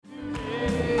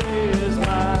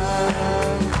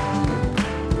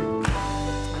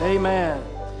Amen.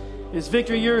 Is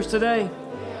victory yours today?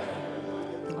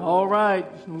 All right.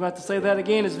 I'm about to say that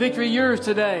again. Is victory yours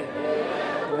today?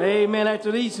 Amen.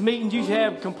 After these meetings, you should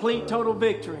have complete, total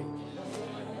victory.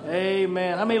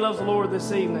 Amen. How many loves the Lord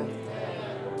this evening?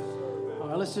 All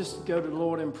right, let's just go to the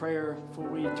Lord in prayer before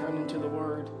we turn into the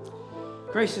Word.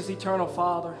 Gracious, eternal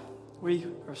Father, we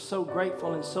are so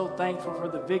grateful and so thankful for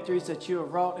the victories that you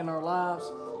have wrought in our lives.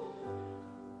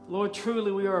 Lord,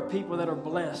 truly we are a people that are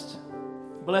blessed.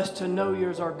 Blessed to know you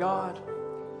as our God.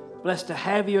 Blessed to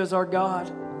have you as our God.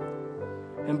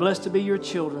 And blessed to be your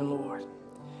children, Lord.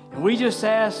 And we just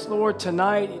ask, Lord,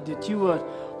 tonight that you would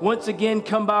once again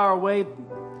come by our way,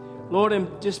 Lord,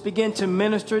 and just begin to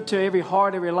minister to every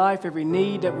heart, every life, every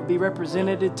need that would be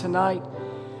represented tonight.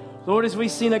 Lord, as we've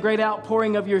seen a great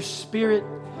outpouring of your Spirit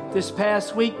this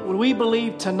past week, we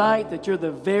believe tonight that you're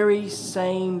the very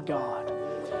same God.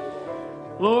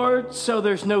 Lord, so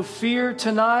there's no fear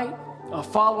tonight of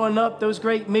following up those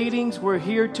great meetings. We're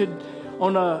here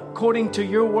according to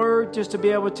your word, just to be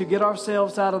able to get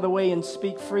ourselves out of the way and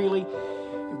speak freely.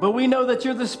 But we know that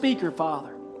you're the speaker,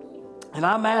 Father. And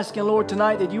I'm asking, Lord,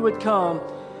 tonight that you would come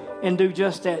and do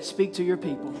just that, speak to your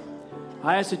people.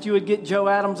 I ask that you would get Joe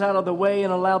Adams out of the way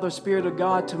and allow the Spirit of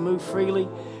God to move freely.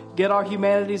 Get our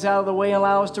humanities out of the way and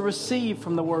allow us to receive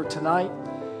from the word tonight.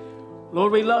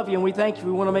 Lord, we love you and we thank you.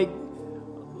 We want to make,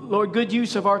 Lord, good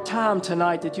use of our time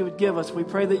tonight that you would give us. We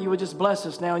pray that you would just bless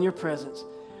us now in your presence.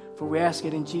 For we ask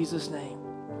it in Jesus' name.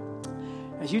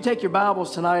 As you take your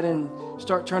Bibles tonight and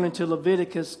start turning to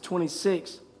Leviticus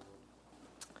 26,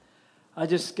 I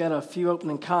just got a few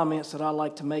opening comments that I'd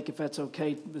like to make, if that's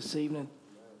okay this evening.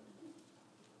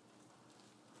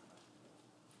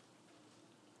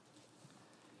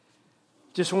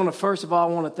 Just want to, first of all,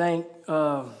 I want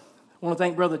to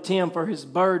thank Brother Tim for his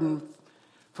burden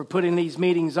for putting these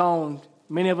meetings on.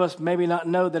 Many of us maybe not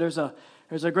know that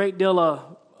there's a great deal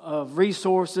of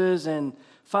resources and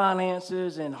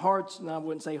finances and I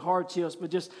wouldn't say hardships, but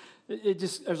just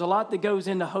there's a lot that goes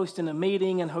into hosting a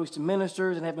meeting and hosting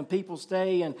ministers and having people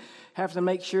stay and have to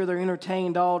make sure they're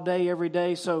entertained all day, every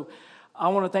day. So I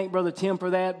want to thank Brother Tim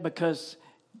for that because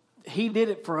he did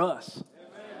it for us.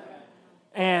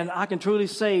 And I can truly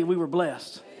say we were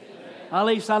blessed. At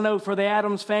least I know for the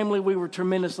Adams family, we were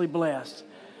tremendously blessed.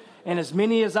 And as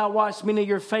many as I watched many of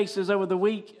your faces over the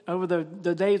week, over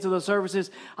the days of the services,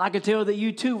 I could tell that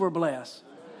you too were blessed.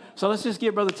 So let's just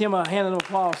give Brother Tim a hand of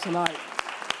applause tonight.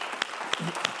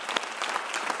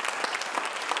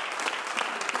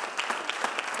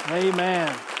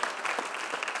 Amen.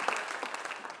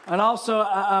 And also,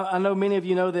 I know many of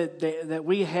you know that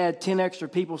we had 10 extra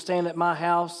people staying at my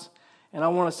house. And I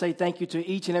want to say thank you to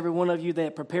each and every one of you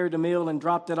that prepared the meal and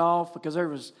dropped it off, because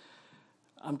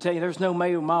I'm telling you, there's no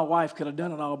way my wife could have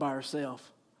done it all by herself.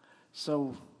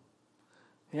 So,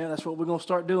 yeah, that's what we're going to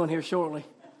start doing here shortly.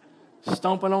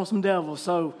 Stomping on some devils.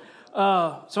 So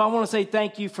I want to say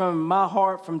thank you from my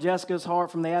heart, from Jessica's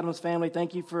heart, from the Adams family.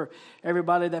 Thank you for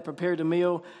everybody that prepared the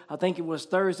meal. I think it was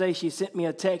Thursday, she sent me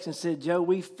a text and said, Joe,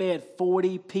 we fed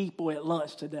 40 people at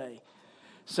lunch today.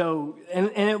 So, and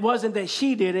it wasn't that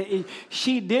she did it.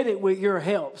 She did it with your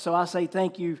help. So I say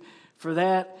thank you for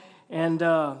that. And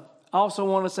I also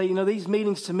want to say, these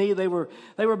meetings to me, they were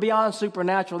beyond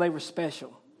supernatural. They were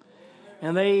special.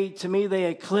 And to me, they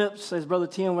eclipsed, as Brother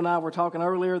Tim and I were talking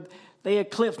earlier, they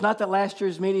eclipsed, not that last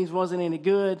year's meetings wasn't any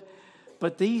good,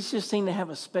 but these just seem to have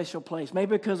a special place.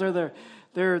 Maybe because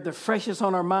they're the freshest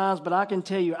on our minds, but I can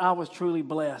tell you I was truly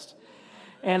blessed.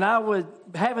 And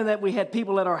having that we had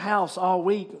people at our house all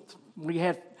week. We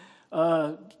had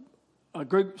a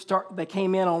group they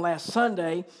came in on last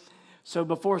Sunday. So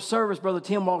before service, Brother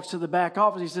Tim walks to the back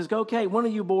office. He says, okay, one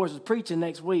of you boys is preaching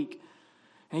next week.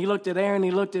 And he looked at Aaron, he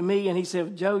looked at me, and he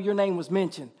said, Joe, your name was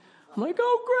mentioned. I'm like,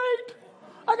 oh, great.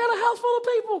 I got a house full of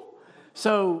people.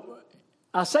 So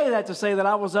I say that to say that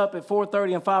I was up at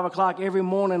 4:30 and 5 o'clock every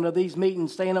morning of these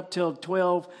meetings, staying up till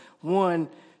 12, 1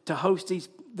 to host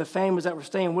the families that were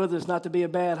staying with us, not to be a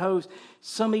bad host.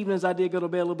 Some evenings I did go to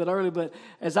bed a little bit early, but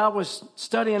as I was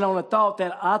studying on a thought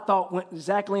that I thought went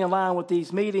exactly in line with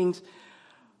these meetings,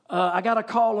 I got a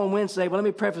call on Wednesday, but let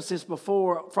me preface this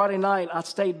before. Friday night, I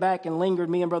stayed back and lingered,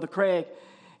 me and Brother Craig,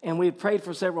 and we had prayed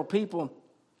for several people.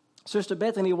 Sister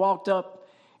Bethany walked up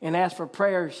and asked for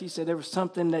prayer. She said there was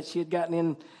something that she had gotten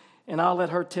in, and I'll let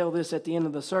her tell this at the end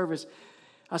of the service.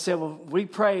 I said, well, we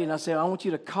prayed, and I said, I want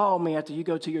you to call me after you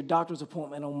go to your doctor's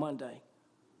appointment on Monday.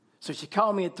 So she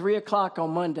called me at 3 o'clock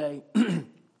on Monday and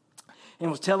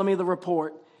was telling me the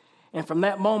report. And from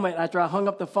that moment, after I hung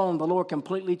up the phone, the Lord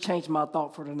completely changed my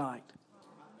thought for tonight.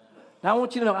 Now, I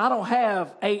want you to know, I don't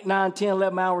have 8, 9, 10,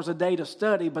 11 hours a day to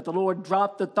study, but the Lord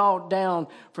dropped the thought down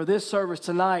for this service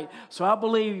tonight. So I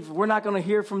believe we're not going to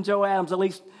hear from Joe Adams. At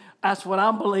least that's what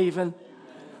I'm believing.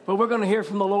 But we're going to hear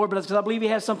from the Lord, but that's because I believe he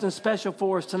has something special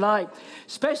for us tonight,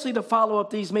 especially to follow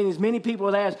up these meetings. Many people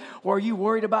would ask, well, are you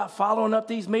worried about following up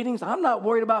these meetings? I'm not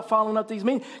worried about following up these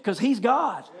meetings because he's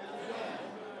God.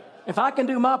 If I can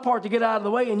do my part to get out of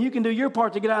the way and you can do your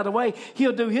part to get out of the way,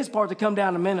 he'll do his part to come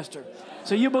down and minister.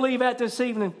 So you believe that this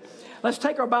evening? Let's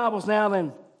take our Bibles now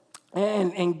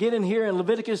and get in here in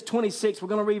Leviticus 26. We're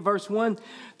going to read verse 1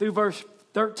 through verse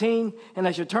 13. And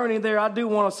as you're turning there, I do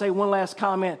want to say one last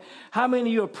comment. How many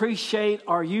of you appreciate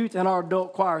our youth and our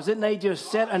adult choirs? Didn't they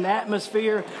just set an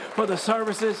atmosphere for the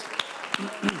services?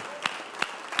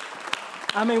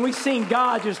 I mean, we've seen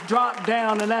God just drop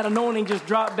down and that anointing just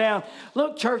drop down.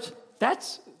 Look, church,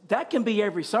 that can be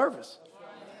every service.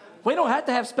 We don't have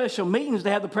to have special meetings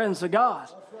to have the presence of God.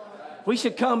 We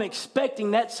should come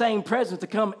expecting that same presence to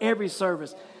come every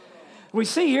service. We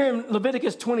see here in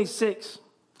Leviticus 26,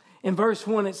 in verse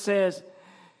 1, it says,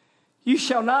 you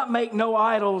shall not make no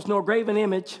idols, nor graven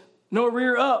image, nor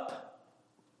rear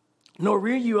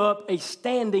you up a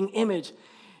standing image.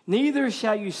 Neither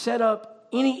shall you set up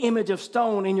any image of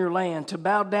stone in your land to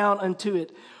bow down unto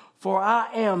it, for I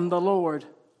am the Lord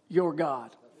your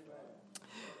God.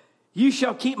 You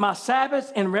shall keep my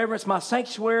Sabbaths and reverence my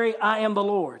sanctuary. I am the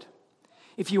Lord.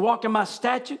 If you walk in my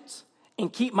statutes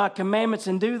and keep my commandments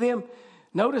and do them,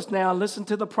 notice now, listen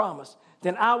to the promise.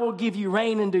 Then I will give you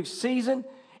rain in due season,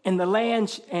 and the land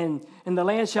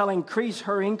shall increase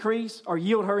her increase, or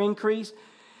yield her increase.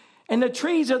 And the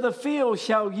trees of the field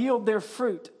shall yield their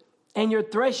fruit, and your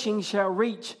threshing shall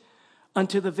reach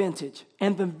unto the vintage,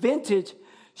 and the vintage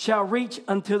shall reach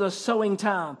unto the sowing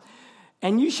time.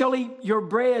 And you shall eat your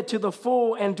bread to the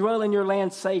full and dwell in your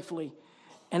land safely.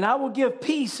 And I will give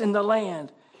peace in the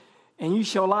land, and you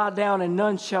shall lie down, and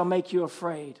none shall make you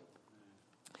afraid.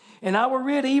 And I will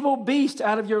rid evil beasts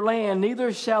out of your land,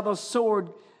 neither shall the sword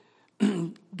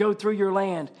go through your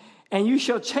land. And you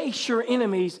shall chase your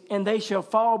enemies, and they shall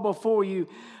fall before you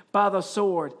by the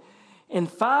sword. And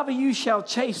 5 of you shall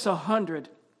chase 100,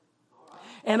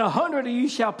 and 100 of you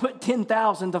shall put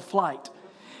 10,000 to flight.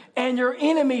 And your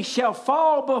enemy shall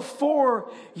fall before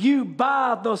you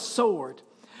by the sword.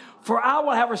 For I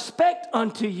will have respect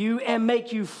unto you and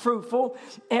make you fruitful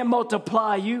and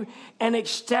multiply you and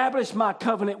establish my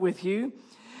covenant with you.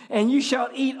 And you shall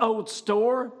eat old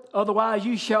store. Otherwise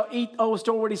you shall eat old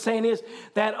store. What he's saying is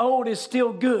that old is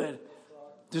still good.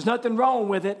 There's nothing wrong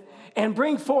with it. And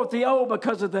bring forth the old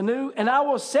because of the new. And I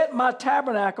will set my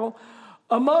tabernacle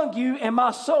among you, and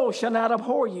my soul shall not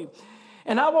abhor you.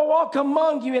 And I will walk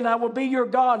among you, and I will be your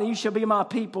God, and you shall be my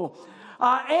people.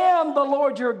 I am the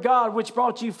Lord your God, which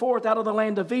brought you forth out of the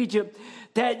land of Egypt,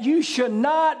 that you should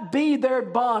not be their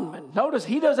bondman. Notice,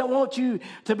 he doesn't want you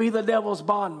to be the devil's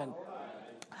bondman.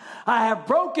 I have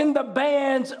broken the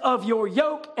bands of your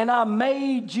yoke, and I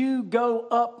made you go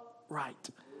upright.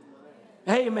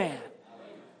 Amen.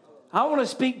 I want to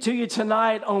speak to you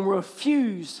tonight on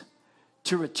refuse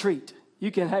to retreat.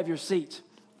 You can have your seats.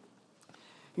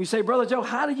 You say, Brother Joe,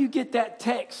 how do you get that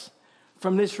text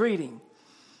from this reading?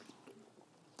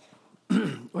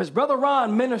 As Brother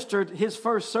Ron ministered his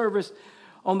first service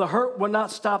on the Hurt Will Not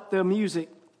Stop the Music,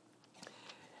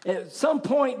 at some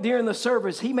point during the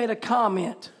service, he made a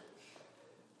comment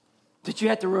that you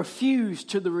had to refuse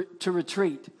to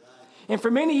retreat. And for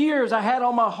many years, I had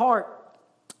on my heart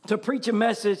to preach a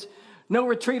message, no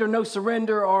retreat or no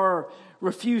surrender, or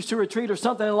refuse to retreat or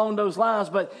something along those lines.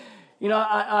 But, you know,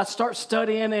 I start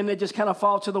studying and it just kind of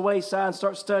fall to the wayside and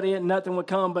start studying and nothing would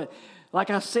come. But like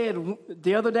I said,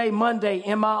 the other day, Monday,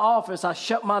 in my office, I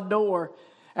shut my door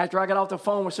after I got off the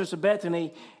phone with Sister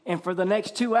Bethany. And for the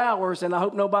next 2 hours, and I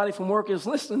hope nobody from work is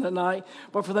listening tonight,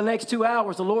 but for the next 2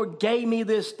 hours, the Lord gave me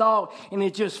this thought and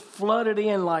it just flooded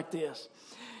in like this.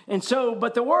 And so,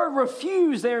 but the word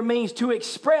refuse there means to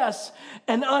express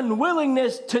an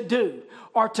unwillingness to do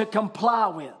or to comply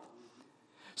with.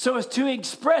 So it's to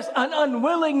express an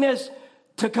unwillingness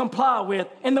to comply with.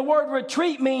 And the word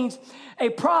retreat means a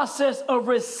process of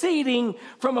receding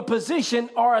from a position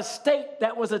or a state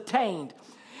that was attained.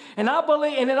 And I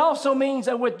believe, and it also means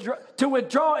to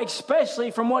withdraw,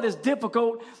 especially from what is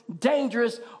difficult,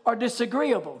 dangerous, or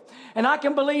disagreeable. And I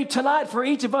can believe tonight for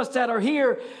each of us that are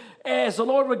here, as the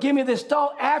Lord would give me this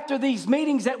thought after these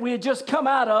meetings that we had just come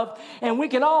out of, and we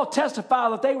can all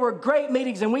testify that they were great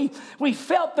meetings, and we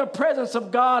felt the presence of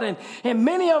God, and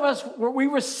many of us, we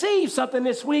received something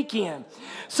this weekend.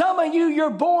 Some of you,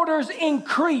 your borders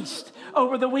increased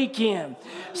over the weekend.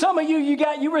 Some of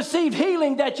you received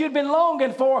healing that you'd been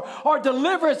longing for, or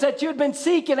deliverance that you'd been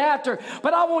seeking after.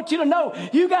 But I want you to know,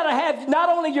 you got to have not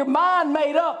only your mind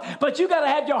made up, but you got to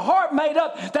have your heart made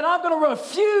up that I'm going to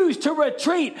refuse to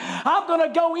retreat. I'm going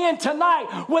to go in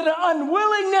tonight with an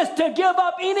unwillingness to give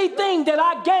up anything that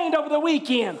I gained over the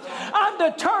weekend. I'm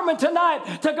determined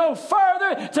tonight to go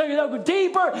further, to go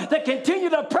deeper, to continue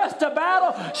to press the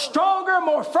battle stronger,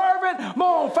 more fervent,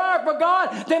 more on fire for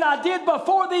God than I did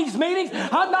before these meetings.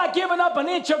 I'm not giving up an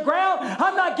inch of ground.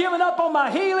 I'm not giving up on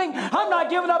my healing. I'm not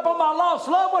giving up on my lost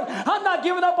loved one. I'm not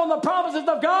giving up on the promises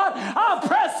of God. I'm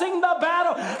pressing the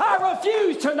battle. I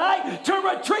refuse tonight to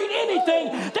retreat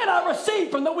anything that I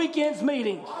received from the weekend's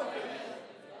meetings.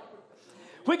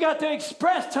 We got to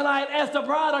express tonight as the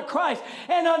bride of Christ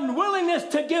an unwillingness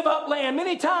to give up land.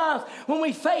 Many times when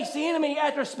we face the enemy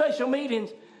after special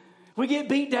meetings, we get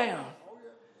beat down.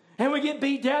 And we get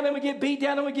beat down, and we get beat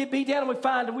down, and we get beat down, and we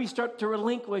find that we start to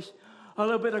relinquish a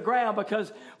little bit of ground,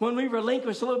 because when we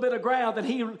relinquish a little bit of ground, then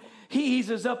he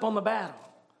eases up on the battle.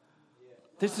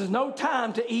 This is no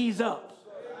time to ease up.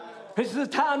 This is the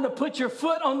time to put your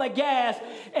foot on the gas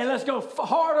and let's go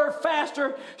harder,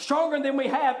 faster, stronger than we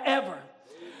have ever.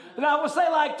 And I will say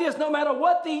like this, no matter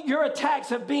what your attacks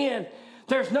have been,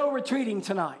 there's no retreating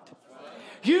tonight.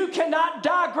 You cannot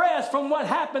digress from what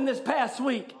happened this past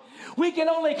week. We can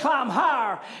only climb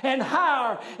higher and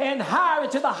higher and higher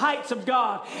into the heights of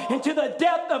God, into the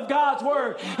depth of God's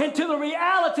word, into the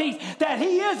realities that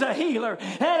he is a healer,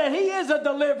 and that he is a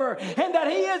deliverer, and that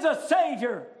he is a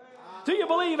savior. Do you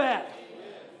believe that?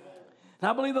 And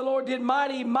I believe the Lord did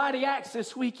mighty, mighty acts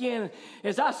this weekend.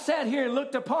 As I sat here and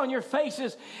looked upon your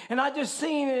faces, and I just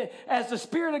seen it as the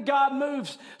Spirit of God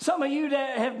moves. Some of you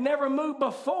that have never moved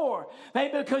before,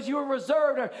 maybe because you were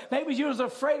reserved, or maybe you was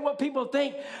afraid what people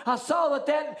think. I saw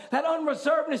that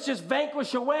unreservedness just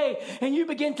vanquish away, and you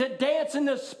begin to dance in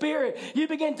the Spirit. You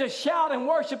begin to shout and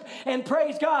worship and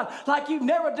praise God like you've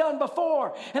never done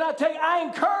before. And I tell you, I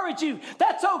encourage you,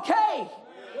 that's okay.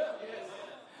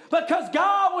 Because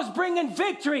God was bringing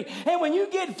victory. And when you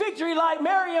get victory like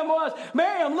Miriam was,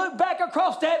 Miriam looked back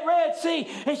across that Red Sea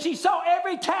and she saw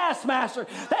every taskmaster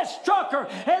that struck her,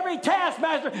 every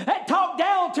taskmaster that talked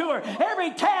down to her,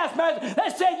 every taskmaster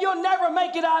that said, you'll never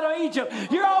make it out of Egypt.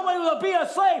 You're always going to be a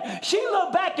slave. She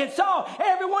looked back and saw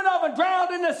every one of them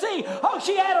drowned in the sea. Oh,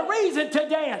 she had a reason to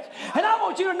dance. And I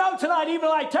want you to know tonight, even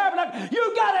like Tabernacle,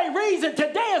 you got a reason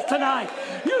to dance tonight.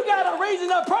 You got a reason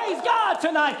to praise God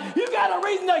tonight. You got a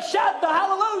reason to shout the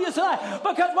hallelujah tonight.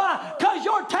 Because why? Because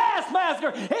your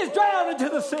taskmaster is drowned into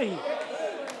the sea.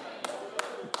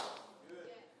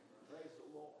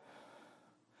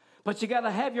 But you got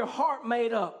to have your heart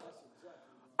made up.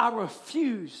 I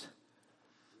refuse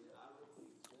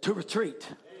to retreat.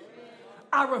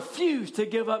 I refuse to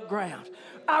give up ground.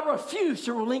 I refuse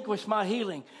to relinquish my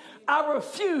healing. I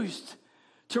refused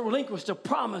to relinquish the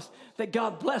promise that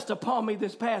God blessed upon me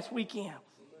this past weekend.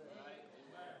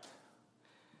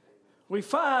 We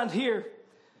find here,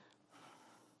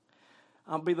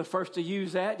 I'll be the first to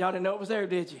use that. Y'all didn't know it was there,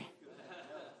 did you?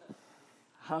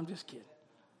 I'm just kidding.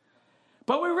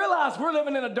 But we realize we're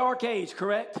living in a dark age,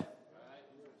 correct?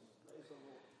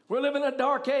 We're living in a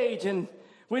dark age, and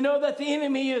we know that the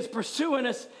enemy is pursuing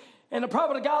us. And the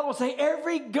prophet of God will say,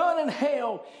 every gun in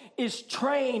hell is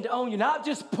trained on you. Not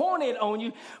just pointed on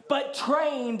you, but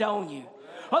trained on you.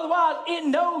 Otherwise, it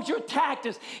knows your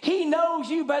tactics. He knows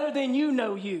you better than you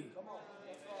know you.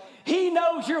 He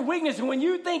knows your weakness. And when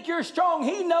you think you're strong,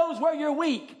 he knows where you're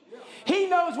weak. He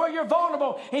knows where you're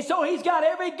vulnerable. And so he's got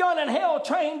every gun in hell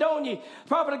trained on you. The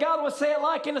prophet of God will say it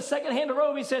like in the second hand of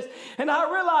Job. He says, and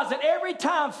I realize that every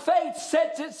time faith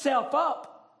sets itself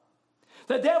up,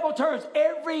 the devil turns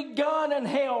every gun in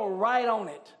hell right on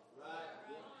it.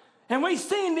 And we've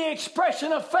seen the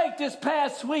expression of faith this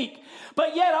past week.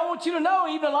 But yet I want you to know,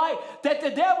 even like that the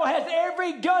devil has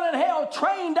every gun in hell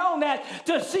trained on that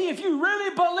to see if you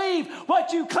really believe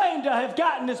what you claim to have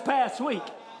gotten this past week.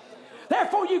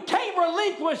 Therefore, you can't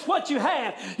relinquish what you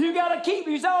have. You got to keep,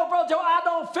 you say, oh, Brother Joe, I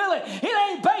don't feel it.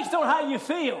 It ain't based on how you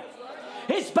feel.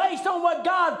 It's based on what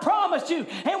God promised you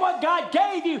and what God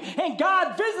gave you. And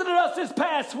God visited us this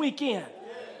past weekend.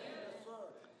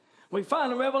 We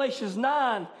find in Revelations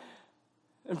 9,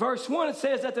 in verse 1, it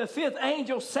says that the fifth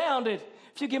angel sounded.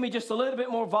 If you give me just a little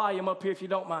bit more volume up here, if you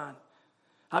don't mind.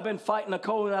 I've been fighting a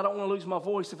cold, and I don't want to lose my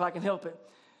voice if I can help it.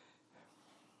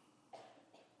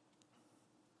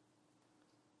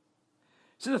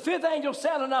 So the fifth angel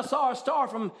sounded, and I saw a star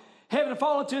from heaven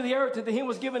falling to the earth, and to him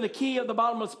was given the key of the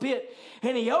bottomless pit.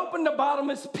 And he opened the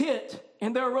bottomless pit,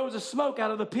 and there arose a smoke out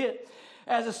of the pit,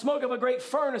 as the smoke of a great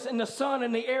furnace, and the sun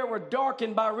and the air were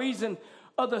darkened by reason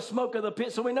of the smoke of the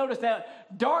pit. So we notice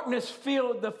that darkness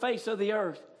filled the face of the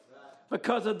earth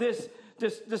because of this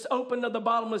opening of the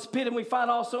bottomless pit. And we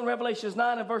find also in Revelation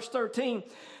 9 and verse 13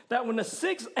 that when the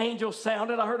sixth angel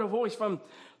sounded, I heard a voice from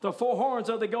the four horns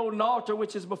of the golden altar,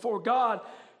 which is before God,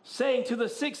 saying to the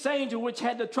sixth angel which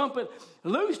had the trumpet,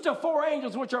 loose the four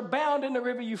angels which are bound in the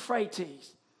river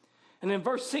Euphrates. And in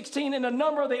verse 16, and the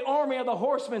number of the army of the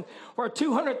horsemen were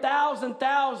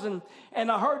 200,000,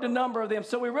 and I heard the number of them.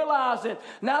 So we realize that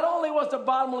not only was the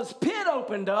bottomless pit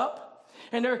opened up,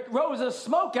 and there rose a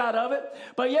smoke out of it,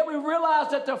 but yet we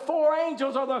realize that the four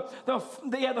angels, or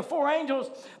the four angels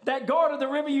that guarded the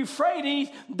river Euphrates,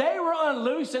 they were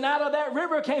unloosed, and out of that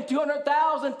river came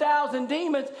 200,000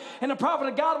 demons. And the prophet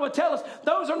of God would tell us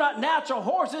those are not natural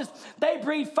horses. They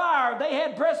breathe fire. They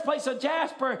had breastplates of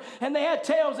jasper, and they had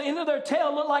tails. The end of their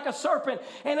tail looked like a serpent,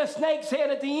 and a snake's head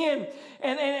at the end.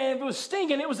 And it was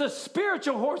stinging. It was the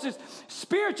spiritual horses,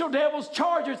 spiritual devils,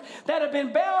 chargers that have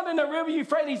been bound in the river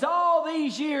Euphrates all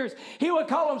these years. He would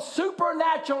call them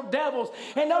supernatural devils.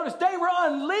 And notice they were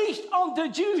unleashed on the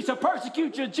Jews to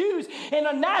persecute the Jews in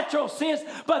a natural sense,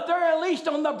 but they're unleashed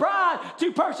on the bride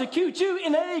to persecute you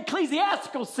in an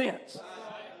ecclesiastical sense.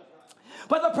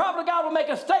 But the prophet of God will make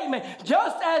a statement.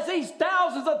 Just as these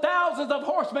thousands of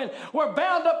horsemen were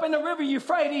bound up in the river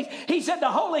Euphrates, he said the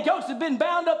Holy Ghost has been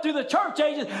bound up through the church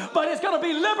ages, but it's going to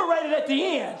be liberated at the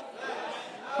end.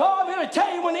 Oh, I'm here to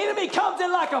tell you, when the enemy comes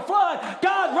in like a flood,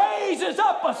 God raises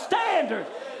up a standard.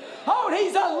 Oh, and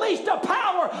he's unleashed the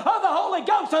power of the Holy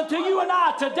Ghost unto you and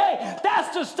I today.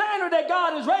 That's the standard that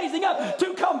God is raising up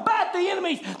to combat the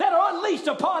enemies that are unleashed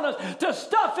upon us, to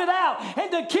stuff it out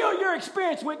and to kill your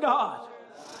experience with God.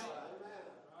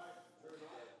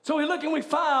 So we look and we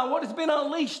find what has been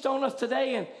unleashed on us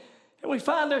today, and we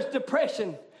find there's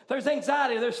depression, there's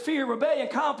anxiety, there's fear, rebellion,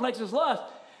 complexes, lust.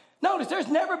 Notice there's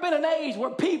never been an age where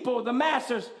people, the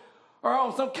masses, are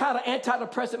on some kind of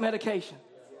antidepressant medication.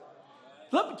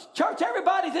 Look, church,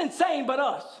 everybody's insane but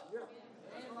us.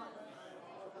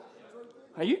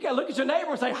 Now you can look at your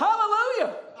neighbor and say,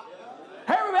 hallelujah.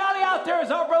 Everybody out there, as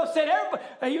our brother said, everybody,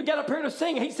 and you get up here to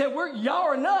sing, he said, y'all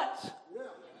are nuts.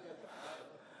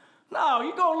 No,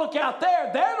 you go look out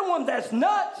there. They're the one that's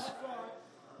nuts.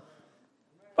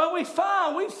 But we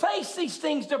face these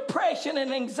things, depression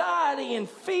and anxiety and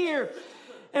fear.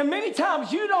 And many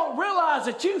times you don't realize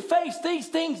that you face these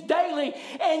things daily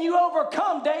and you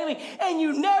overcome daily and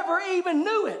you never even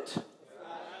knew it.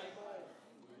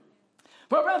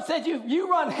 But Abraham said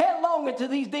you run headlong into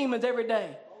these demons every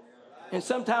day. And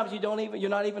sometimes you're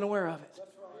not even aware of it.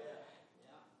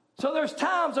 So there's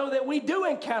times, though, that we do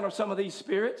encounter some of these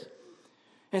spirits.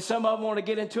 And some of them want to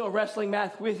get into a wrestling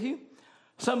match with you.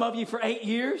 Some of you for 8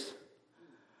 years.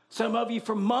 Some of you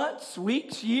for months,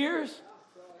 weeks, years.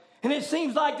 And it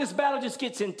seems like this battle just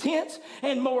gets intense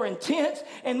and more intense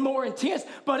and more intense.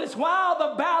 But it's while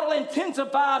the battle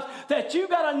intensifies that you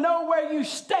got to know where you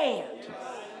stand.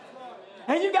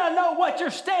 And you got to know what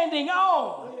you're standing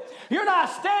on. You're not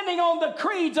standing on the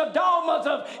creeds of dogmas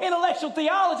of intellectual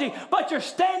theology, but you're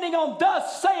standing on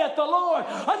thus saith the Lord,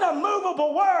 an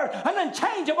unmovable word, an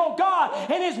unchangeable God,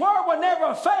 and his word will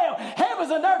never fail. Heavens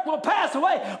and earth will pass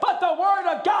away, but the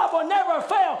word of God will never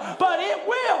fail. But it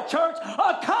will, church,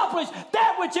 accomplish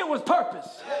that which it was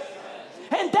purposed.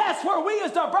 And that's where we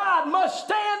as the bride must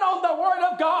stand on the word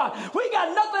of God. We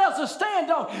got nothing else to stand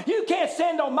on. You can't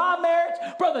stand on my marriage,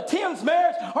 Brother Tim's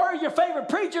marriage, or your favorite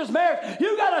preacher's marriage.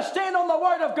 You got to stand on the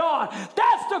word of God.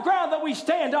 That's the ground that we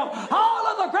stand on. All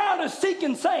of the ground is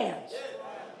sinking sands.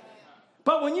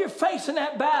 But when you're facing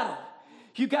that battle,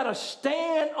 you got to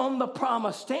stand on the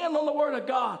promise, stand on the word of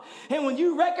God. And when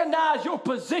you recognize your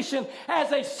position as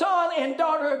a son and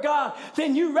daughter of God,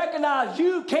 then you recognize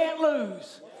you can't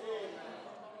lose.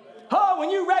 Oh, when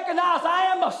you recognize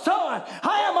I am a son,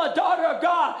 I am a daughter of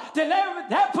God, then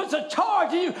that puts a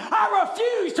charge in you. I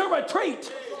refuse to retreat.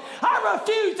 I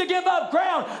refuse to give up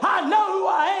ground. I know who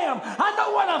I am. I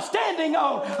know what I'm standing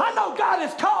on. I know God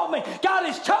has called me. God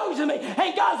has chosen me.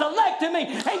 And God's elected me.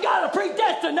 And God has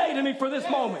predestinated me for this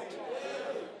moment.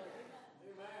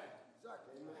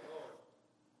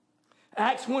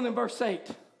 Acts 1 and verse 8.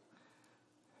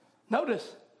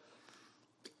 Notice.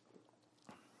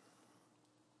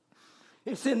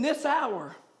 It's in this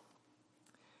hour,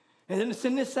 and then it's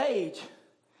in this age,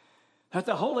 that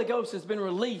the Holy Ghost has been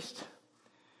released,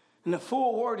 and the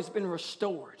full word has been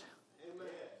restored. Amen.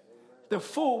 The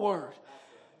full word.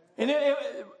 And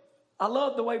I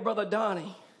love the way Brother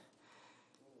Donnie,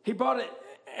 he brought it,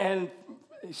 and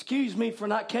excuse me for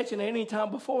not catching it any time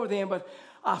before then, but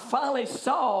I finally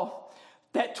saw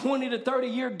that 20 to 30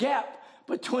 year gap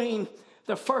between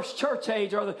the first church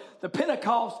age or the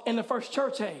Pentecost and the first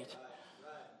church age.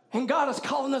 And God is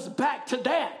calling us back to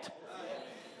that.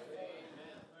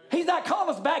 He's not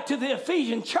calling us back to the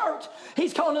Ephesian church.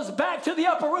 He's calling us back to the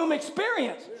upper room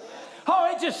experience.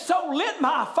 Oh, it just so lit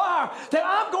my fire that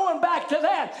I'm going back to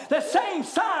that. The same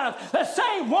signs, the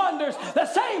same wonders, the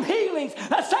same healings,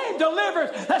 the same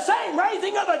deliverance, the same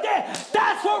raising of the dead.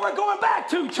 That's what we're going back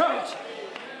to, church.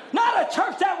 Not a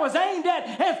church that was aimed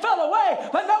at and fell away,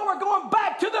 but no, we're going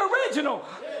back to the original.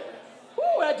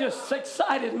 Ooh, that just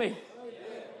excited me.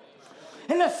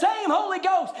 And the same Holy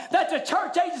Ghost that the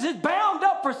church ages has bound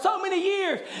up for so many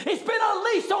years, it's been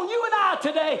unleashed on you and I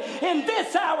today in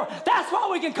this hour. That's why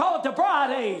we can call it the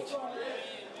bride age.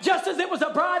 Just as it was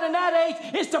a bride in that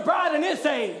age, it's the bride in this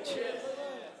age.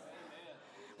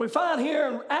 We find here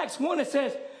in Acts 1, it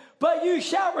says, but you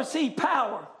shall receive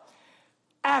power.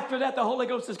 After that, the Holy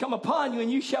Ghost has come upon you,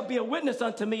 and you shall be a witness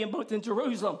unto me in both in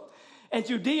Jerusalem and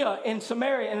Judea and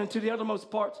Samaria and into the uttermost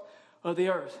parts of the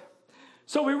earth.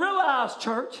 So we realize,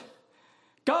 church,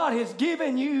 God has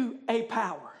given you a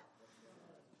power.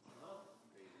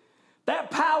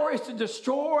 That power is to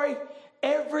destroy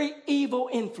every evil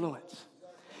influence.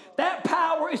 That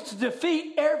power is to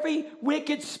defeat every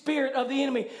wicked spirit of the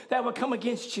enemy that will come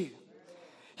against you.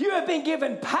 You have been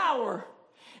given power,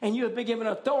 and you have been given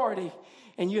authority,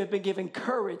 and you have been given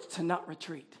courage to not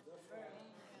retreat.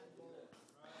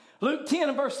 Luke 10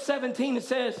 and verse 17, it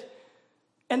says,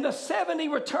 and the 70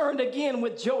 returned again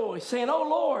with joy, saying, O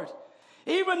Lord,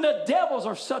 even the devils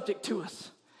are subject to us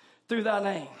through thy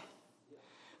name.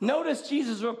 Notice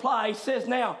Jesus' reply. He says,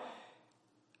 now,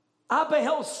 I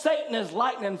beheld Satan as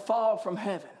lightning fall from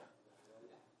heaven.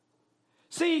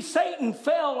 See, Satan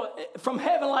fell from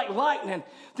heaven like lightning.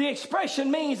 The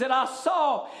expression means that I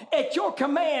saw at your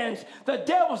commands the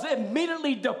devils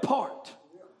immediately depart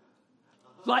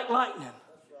like lightning.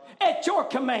 At your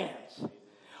commands.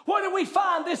 What did we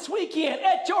find this weekend?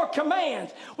 At your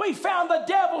commands. We found the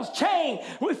devil's chain.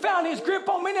 We found his grip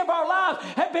on many of our lives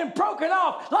had been broken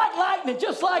off like lightning,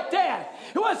 just like that.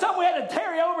 It wasn't something we had to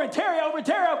tarry over and tarry over and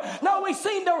tarry over. No, we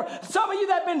seen some of you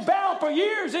that have been bound for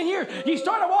years and years. You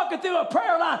started walking through a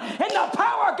prayer line, and the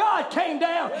power of God came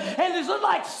down. And it looked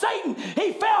like Satan,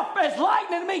 he fell as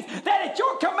lightning. It means that at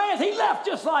your commands, he left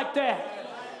just like that.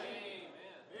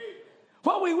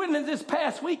 What we witnessed this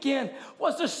past weekend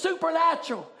was the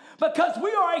supernatural, because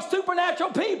we are a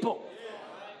supernatural people.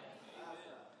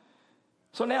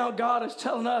 So now God is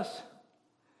telling us,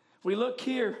 we look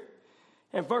here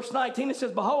in verse 19, it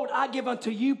says, behold, I give unto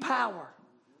you power.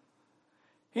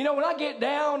 You know, when I get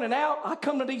down and out, I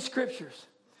come to these scriptures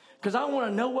because I want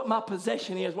to know what my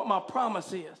possession is, what my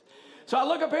promise is. So I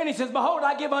look up here and he says, behold,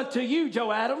 I give unto you,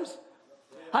 Joe Adams.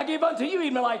 I give unto you,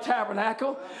 Eden Light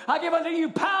Tabernacle. I give unto you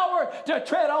power to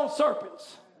tread on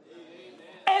serpents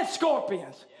and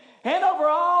scorpions and over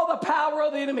all the power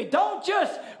of the enemy. Don't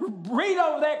just read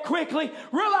over that quickly.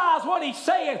 Realize what he's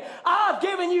saying. I've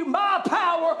given you my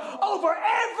power over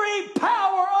every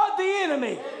power of the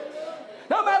enemy.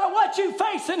 No matter what you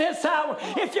face in this hour,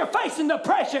 if you're facing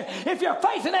depression, if you're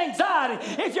facing anxiety,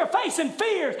 if you're facing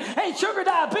fears and sugar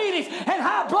diabetes and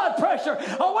high blood pressure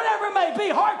or whatever it may be,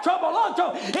 heart trouble, lung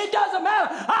trouble, it doesn't matter.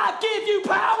 I give you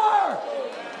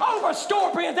power over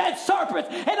scorpions and serpents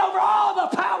and over all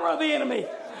the power of the enemy.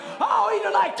 Oh,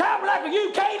 Eden Light Tabernacle,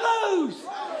 you can't lose.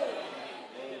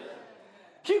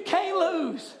 You can't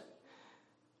lose.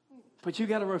 But you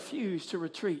got to refuse to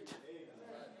retreat.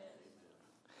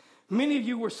 Many of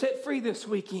you were set free this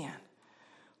weekend.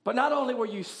 But not only were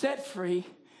you set free,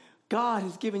 God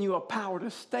has given you a power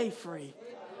to stay free.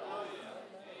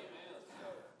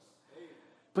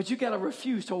 But you got to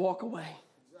refuse to walk away.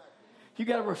 You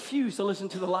got to refuse to listen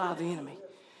to the lie of the enemy.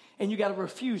 And you got to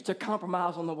refuse to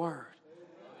compromise on the word.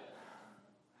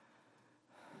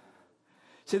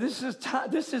 See, this is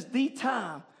the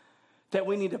time that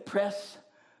we need to press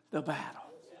the battle.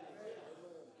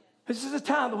 This is a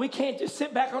time that we can't just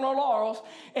sit back on our laurels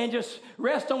and just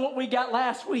rest on what we got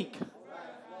last week.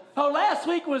 Oh, last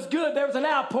week was good. There was an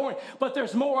outpouring, but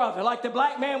there's more of it. Like the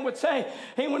black man would say,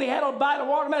 when he had a bite of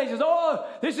watermelon, he says, oh,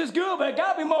 this is good, but there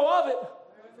got to be more of it.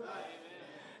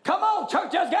 Come on,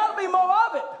 church, there's got to be more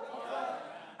of it.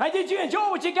 Hey, did you enjoy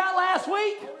what you got last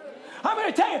week? I'm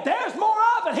going to tell you, there's more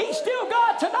of it. He's still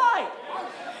God tonight.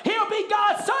 He'll be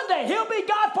God Sunday. He'll be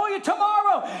God for you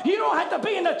tomorrow. You don't have to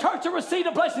be in the church to receive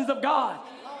the blessings of God.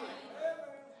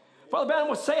 Brother Branham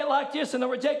would say it like this in The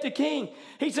Rejected King.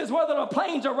 He says, whether the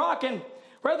plains are rocking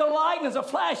Whether the lightning's a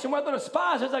flash and whether the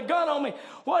spies has a gun on me,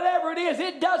 whatever it is,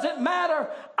 it doesn't matter.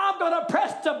 I'm going to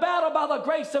press the battle by the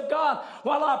grace of God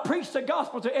while I preach the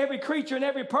gospel to every creature and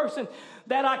every person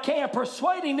that I can,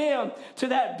 persuading them to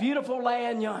that beautiful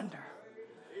land yonder.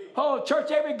 Oh,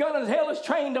 church, every gun in hell is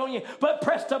trained on you, but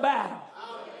press the battle.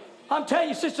 I'm telling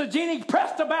you, Sister Jeannie,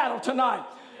 press the battle tonight.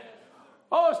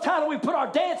 Oh, it's time that we put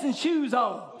our dancing shoes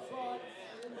on.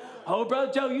 Oh,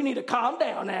 Brother Joe, you need to calm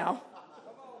down now.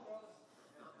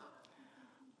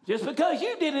 Just because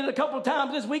you did it a couple of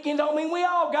times this weekend don't mean we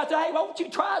all got to. Hey, why don't you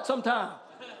try it sometime?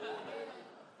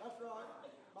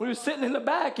 We were sitting in the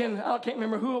back, and I can't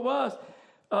remember who it was.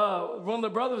 One of the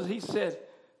brothers, he said,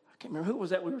 I can't remember who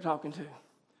was that we were talking to.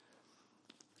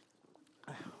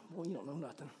 Well, you don't know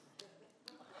nothing.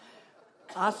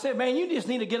 I said, man, you just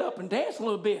need to get up and dance a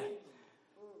little bit.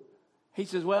 He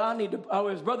says, well, I need to. Oh,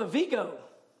 it was Brother Vigo.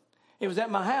 It was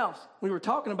at my house. We were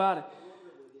talking about it.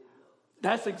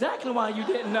 That's exactly why you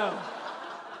didn't know.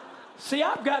 See,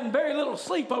 I've gotten very little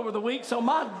sleep over the week, so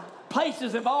my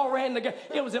places have all ran together.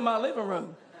 It was in my living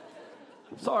room.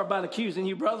 Sorry about accusing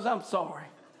you, brothers. I'm sorry.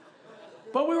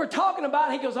 But we were talking about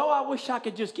it. He goes, oh, I wish I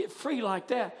could just get free like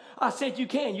that. I said, you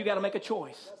can. You got to make a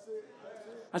choice.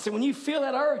 I said, when you feel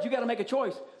that urge, you got to make a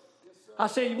choice. I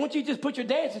said, won't you just put your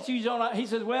dancing shoes on? He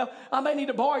says, well, I may need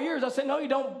to borrow yours. I said, no, you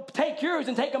don't take yours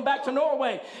and take them back to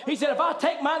Norway. He said, if I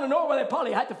take mine to Norway, they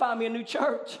probably have to find me a new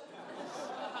church.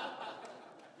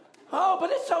 Oh, but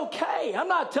it's okay. I'm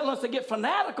not telling us to get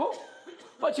fanatical.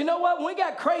 But you know what? When we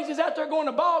got crazies out there going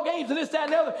to ball games and this, that,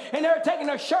 and the other, and they're taking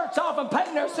their shirts off and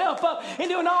painting themselves up and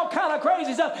doing all kind of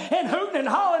crazy stuff and hooting and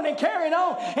hollering and carrying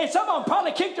on, and some of them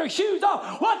probably kicked their shoes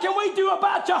off. What can we do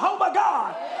about Jehovah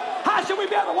God? How should we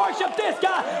be able to worship this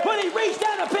God when he reached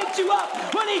down and picked you up,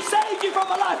 when he saved you from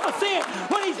a life of sin,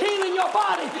 when he's healing your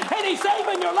body and he's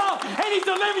saving your life and he's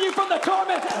delivering you from the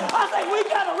torment? I think we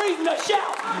got a reason to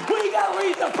shout. We got a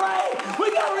reason to pray. We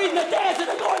got a reason to dance in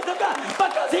the glories of God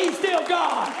because he's still God.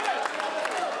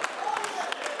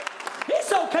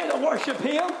 It's okay to worship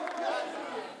him.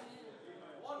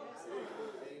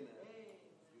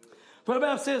 But the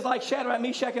Bible says, like Shadrach,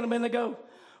 Meshach, and Abednego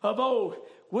of old,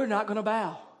 we're not going to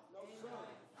bow.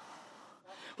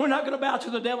 We're not going to bow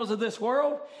to the devils of this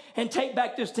world and take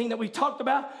back this thing that we talked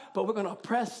about, but we're going to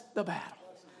press the battle.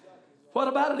 What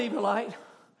about it, Even Light?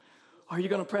 Are you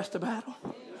going to press the battle?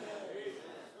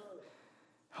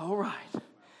 All right.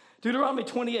 Deuteronomy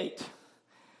 28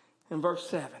 and verse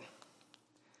 7.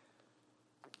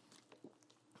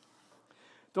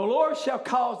 The Lord shall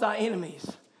cause thy enemies.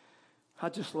 I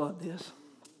just love this.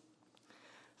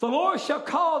 The Lord shall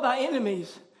cause thy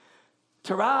enemies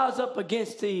to rise up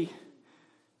against thee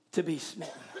to be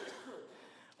smitten.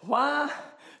 Why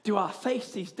do I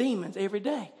face these demons every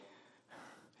day?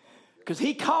 Because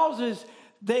he causes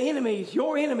the enemies,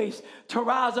 your enemies, to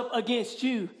rise up against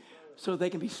you so they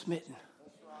can be smitten.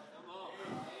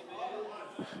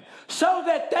 So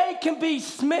that they can be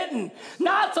smitten,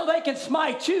 not so they can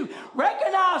smite you.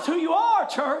 Recognize who you are,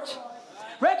 church.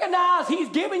 Recognize he's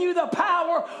giving you the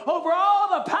power over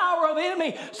all the power of the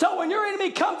enemy. So when your enemy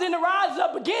comes in and rises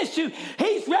up against you,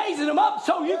 he's raising them up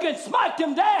so you can smite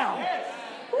them down.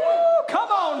 Woo, come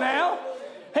on now.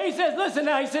 He says, listen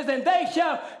now, he says, and they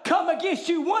shall come against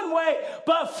you one way,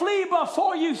 but flee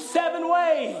before you 7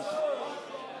 ways.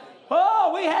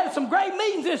 Oh, we had some great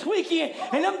meetings this weekend,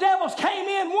 and them devils came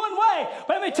in one way.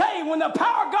 But let me tell you, when the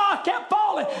power of God kept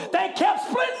falling, they kept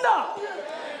splitting up.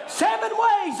 7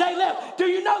 ways they left. Do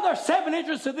you know there's 7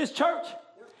 entrances to this church?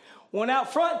 1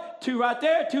 out front, 2 right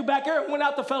there, 2 back there, 1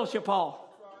 out the fellowship hall.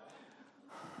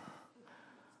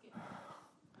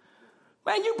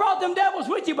 Man, you brought them devils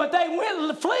with you, but they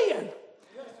went fleeing.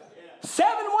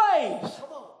 7 ways.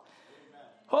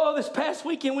 Oh, this past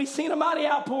weekend we seen a mighty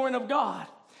outpouring of God.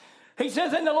 He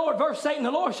says in the Lord, verse 8, and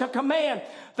the Lord shall command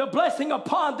the blessing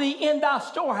upon thee in thy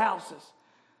storehouses,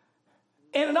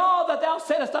 and in all that thou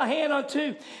settest thy hand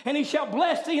unto, and he shall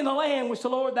bless thee in the land which the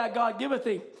Lord thy God giveth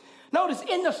thee. Notice,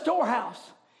 in the storehouse,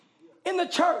 in the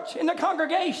church, in the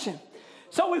congregation.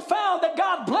 So we found that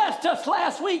God blessed us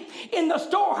last week in the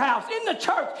storehouse, in the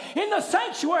church, in the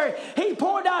sanctuary. He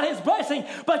poured out his blessing.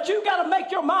 But you got to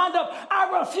make your mind up.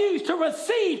 I refuse to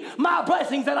receive my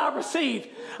blessings that I received.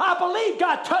 I believe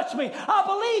God touched me. I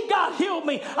believe God healed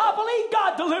me. I believe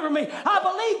God delivered me. I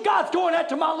believe God's going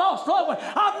after my lost loved one.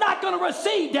 I'm not going to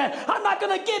receive that. I'm not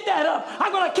going to give that up.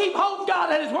 I'm going to keep holding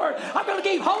God at his word. I'm going to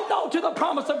keep holding on to the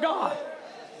promise of God.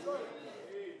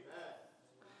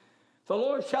 The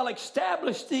Lord shall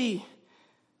establish thee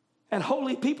an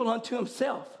holy people unto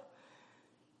himself,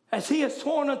 as he has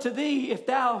sworn unto thee, if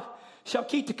thou shall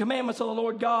keep the commandments of the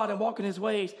Lord God and walk in his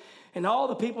ways. And all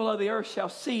the people of the earth shall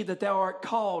see that thou art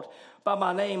called by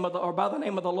my name or by the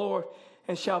name of the Lord,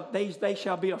 and they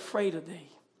shall be afraid of thee.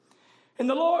 And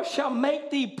the Lord shall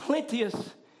make thee plenteous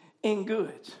in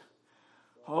goods.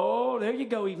 Oh, there you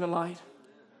go, Evening Light.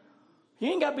 You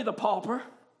ain't got to be the pauper.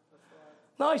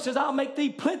 No, he says, I'll make thee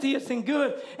plenteous in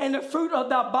good, and the fruit of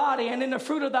thy body, and in the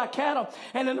fruit of thy cattle,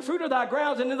 and in the fruit of thy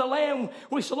grounds, and in the land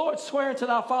which the Lord sware unto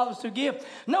thy fathers to give.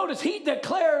 Notice, he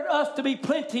declared us to be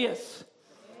plenteous.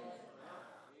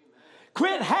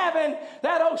 Quit having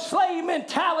that old slave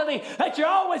mentality that you're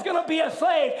always going to be a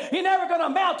slave. You're never going to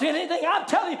amount to anything. I'm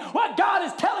telling you what God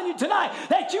is telling you tonight,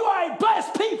 that you are a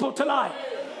blessed people tonight.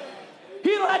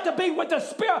 You don't have to be with the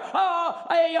spirit,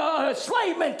 a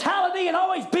slave mentality and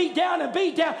always beat down and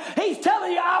beat down. He's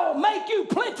telling you, I will make you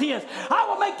plenteous. I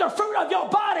will make the fruit of your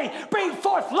body bring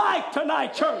forth life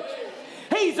tonight, church.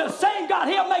 He's the same God.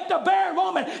 He'll make the barren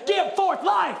woman give forth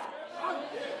life.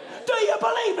 Do you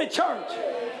believe it, church?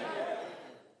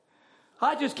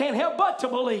 I just can't help but to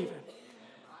believe it.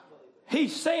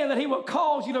 He's saying that he will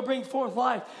cause you to bring forth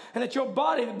life and that your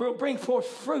body will bring forth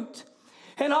fruit.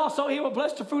 And also he will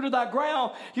bless the fruit of thy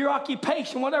ground, your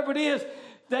occupation, whatever it is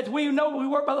that we know we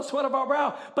work by the sweat of our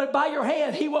brow. But by your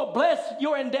hand he will bless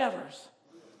your endeavors.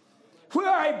 We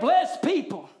are a blessed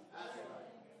people.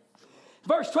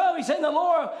 Verse 12, he said, the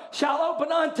Lord shall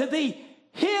open unto thee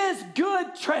his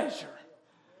good treasure.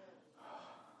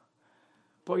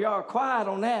 Boy, y'all are quiet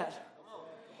on that.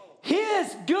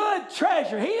 His good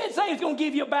treasure. He didn't say he's going to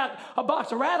give you about a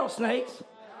box of rattlesnakes.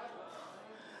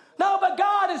 No, but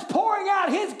God is pouring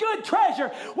out his good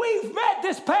treasure. We've met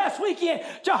this past weekend.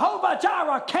 Jehovah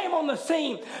Jireh came on the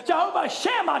scene. Jehovah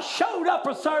Shammah showed up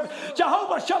for service.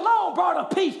 Jehovah Shalom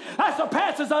brought a peace that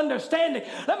surpasses understanding.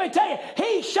 Let me tell you,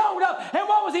 he showed up, and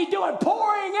what was he doing?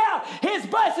 Pouring out his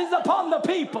blessings upon the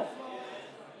people.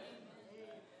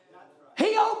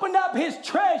 He opened up his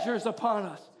treasures upon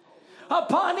us,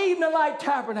 upon Evening Light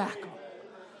Tabernacle.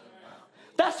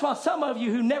 That's why some of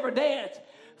you who never danced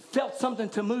felt something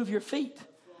to move your feet.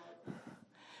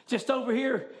 Just over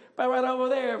here, right over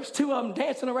there was two of them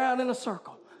dancing around in a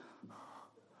circle.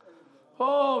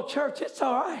 Oh, church, it's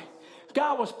all right.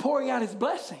 God was pouring out his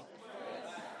blessing.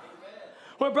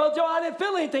 Well, Brother Joe, I didn't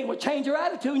feel anything. Well, change your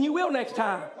attitude and you will next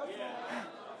time.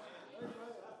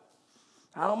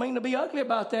 I don't mean to be ugly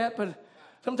about that, but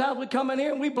sometimes we come in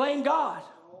here and we blame God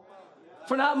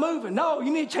for not moving. No,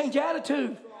 you need to change your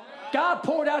attitude. God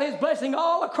poured out his blessing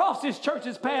all across this church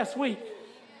this past week.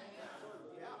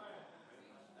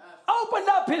 Opened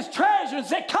up his treasure and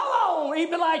said, come on,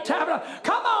 Evening Light Tabernacle.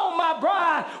 Come on, my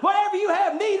bride. Whatever you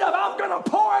have need of, I'm going to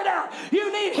pour it out.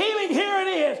 You need healing, here it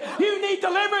is. You need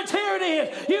deliverance, here it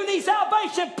is. You need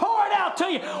salvation, pour it out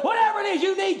to you. Whatever it is,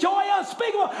 you need joy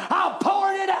unspeakable, I'm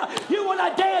pouring it out. You want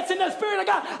to dance in the Spirit of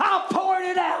God, I'm pouring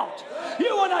it out.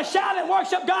 You want to shout and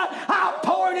worship God, I'm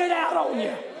pouring it out on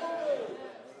you.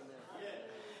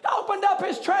 Opened up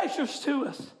his treasures to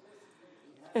us.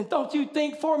 And don't you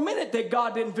think for a minute that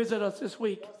God didn't visit us this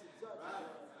week.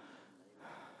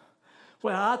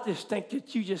 Well, I just think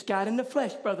that you just got in the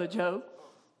flesh, Brother Joe.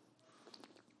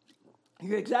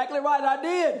 You're exactly right, I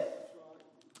did.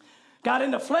 Got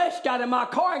in the flesh, got in my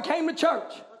car and came to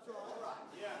church.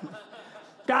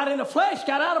 Got in the flesh,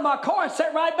 got out of my car and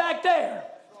sat right back there.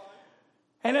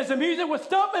 And as the music was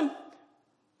thumping,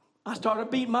 I started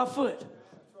beating my foot.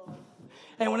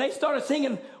 And when they started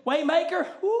singing Waymaker,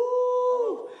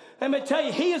 woo, let me tell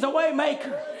you, he is a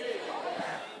waymaker.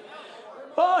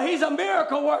 Oh, he's a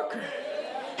miracle worker.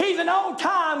 He's an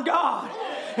on-time God.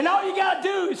 And all you got to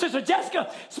do, Sister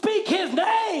Jessica, speak his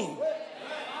name.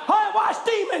 Oh, watch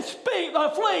demons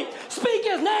flee. Speak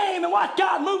his name and watch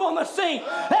God move on the scene.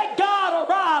 Let God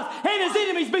arise and his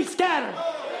enemies be scattered.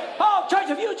 Oh, church,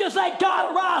 if you just let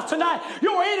God arise tonight,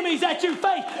 your enemies that you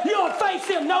face, you'll face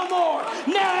them no more,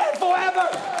 now and forever.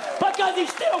 Because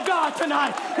he's still God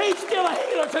tonight. He's still a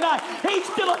healer tonight. He's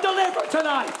still a deliverer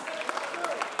tonight.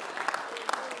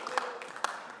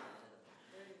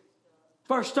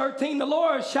 Verse 13, the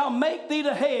Lord shall make thee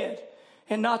the head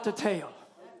and not the tail.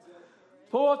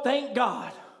 Oh, thank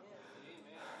God.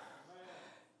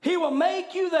 He will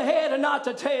make you the head and not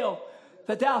the tail,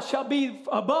 that thou shalt be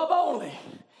above only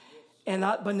and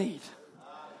not beneath.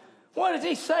 What is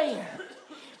he saying?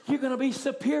 You're going to be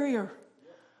superior.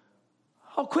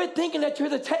 Oh, quit thinking that you're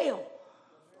the tail.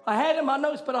 I had it in my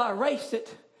notes, but I erased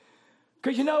it.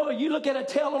 Because, you know, you look at a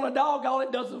tail on a dog, all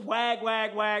it does is wag,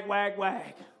 wag, wag, wag,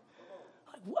 wag.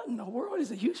 Like, what in the world is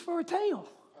the use for a tail?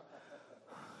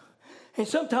 And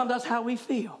sometimes that's how we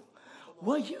feel.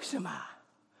 What use am I?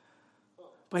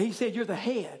 But he said, you're the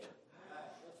head,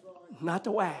 not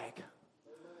the wag.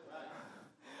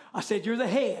 I said, you're the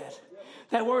head.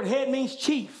 That word head means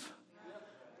chief.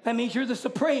 That means you're the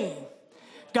supreme.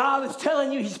 God is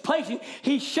telling you, he's placing,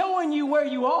 he's showing you where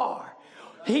you are.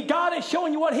 God is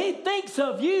showing you what he thinks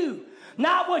of you,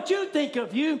 not what you think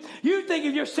of you. You think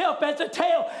of yourself as the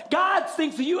tail. God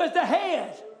thinks of you as the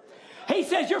head. He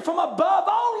says you're from above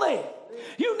only.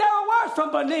 You never were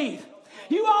from beneath.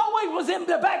 You always was in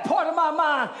the back part of my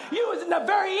mind. You was in the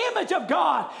very image of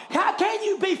God. How can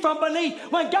you be from beneath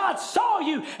when God saw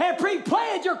you and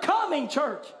pre-planned your coming,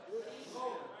 church?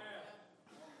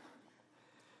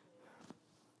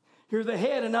 You're the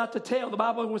head and not the tail. The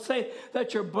Bible would say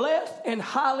that you're blessed and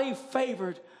highly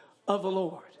favored of the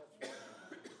Lord.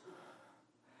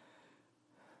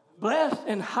 Blessed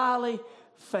and highly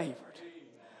favored.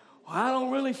 Well, I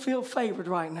don't really feel favored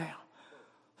right now.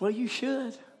 Well, you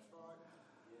should.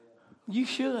 You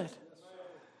should.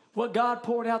 What God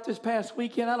poured out this past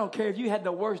weekend, I don't care if you had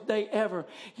the worst day ever,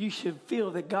 you should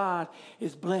feel that God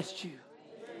has blessed you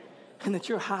and that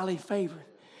you're highly favored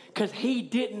because he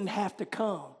didn't have to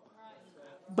come,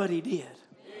 but he did.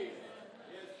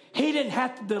 He didn't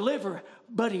have to deliver,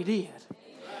 but he did.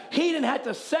 He didn't have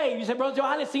to save. You say, Brother Joe,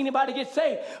 I didn't see anybody get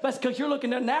saved. That's because you're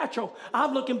looking at natural.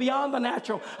 I'm looking beyond the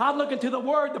natural. I'm looking to the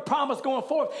word, the promise going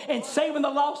forth, and saving the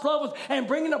lost loved ones and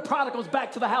bringing the prodigals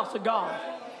back to the house of God.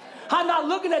 I'm not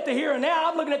looking at the here and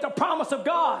now. I'm looking at the promise of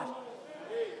God.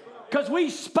 Because we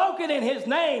spoke it in his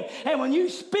name. And when you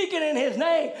speak it in his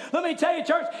name, let me tell you,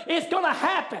 church, it's going to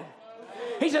happen.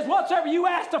 He says, whatsoever you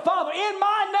ask the Father in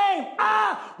my name,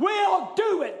 I will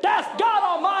do it. That's God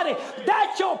Almighty.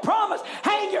 That's your promise.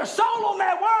 Hang your soul on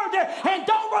that word there and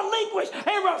don't relinquish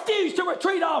and refuse to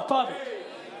retreat off of it.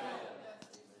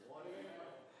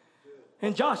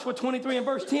 In Joshua 23 and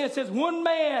verse 10, it says, 1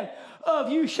 man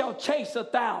of you shall chase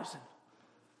 1,000.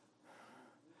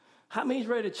 How many's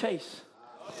ready to chase?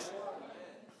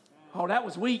 Oh, that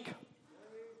was weak.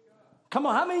 Come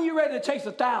on, how many of you ready to chase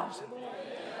 1,000?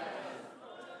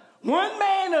 1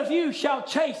 man of you shall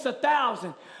chase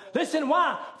 1,000. Listen,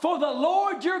 why? For the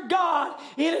Lord your God,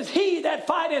 it is he that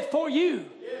fighteth for you.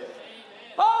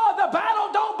 Oh, the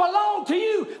battle don't belong to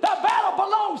you. The battle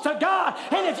belongs to God.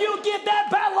 And if you give that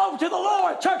battle over to the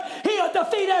Lord, church, he'll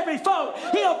defeat every foe.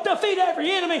 He'll defeat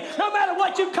every enemy. No matter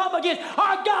what you come against,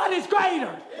 our God is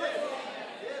greater.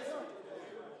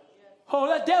 Oh,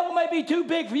 that devil may be too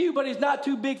big for you, but he's not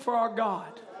too big for our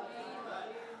God.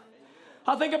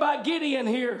 I think about Gideon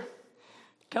here.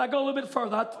 Can I go a little bit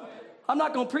further? I'm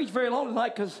not going to preach very long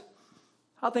tonight because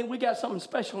I think we got something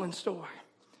special in store.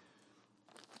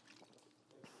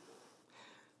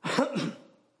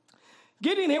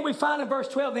 Gideon here we find in verse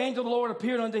 12, the angel of the Lord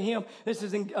appeared unto him. This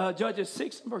is in Judges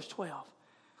 6 and verse 12.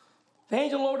 The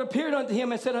angel of the Lord appeared unto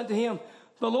him and said unto him,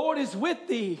 the Lord is with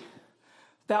thee,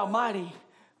 thou mighty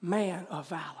man of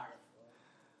valor.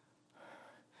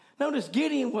 Notice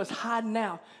Gideon was hiding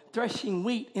out, threshing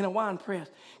wheat in a wine press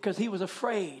because he was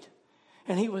afraid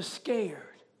and he was scared.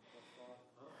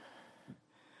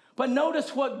 But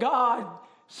notice what God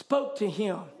spoke to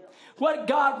him, what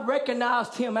God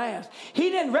recognized him as. He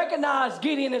didn't recognize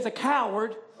Gideon as a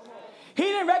coward. He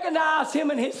didn't recognize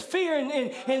him in his fear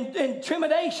and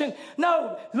trepidation.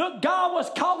 No, look, God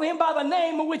was calling him by the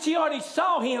name in which he already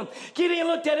saw him. Gideon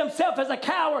looked at himself as a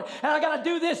coward, and I got to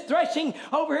do this threshing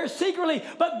over here secretly.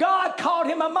 But God called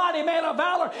him a mighty man of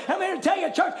valor. I'm here to tell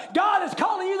you, church, God is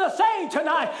calling you the same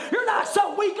tonight. You're not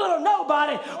some weak little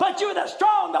nobody, but you're the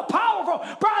strong, the powerful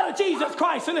bride of Jesus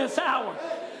Christ in this hour.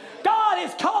 God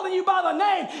is calling you by the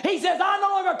name. He says, I no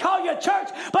longer call you church,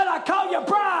 but I call you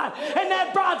bride. And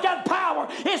that bride's got power.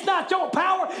 It's not your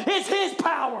power, it's his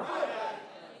power.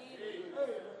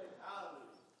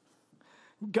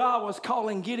 God was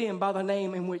calling Gideon by the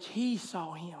name in which he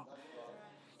saw him.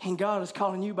 And God is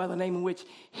calling you by the name in which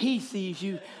he sees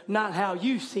you, not how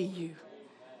you see you.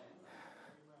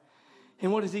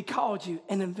 And what has he called you?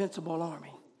 An invincible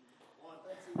army.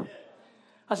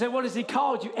 I said, what has he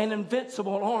called you? An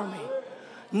invincible army,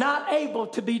 not able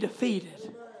to be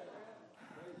defeated.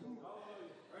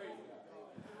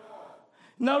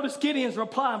 Notice Gideon's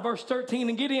reply in verse 13.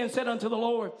 And Gideon said unto the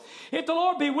Lord, if the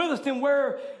Lord be with us, then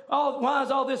why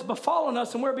is all this befallen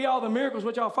us? And where be all the miracles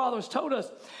which our fathers told us,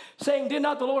 saying, did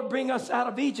not the Lord bring us out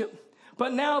of Egypt?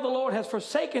 But now the Lord has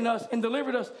forsaken us and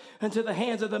delivered us into the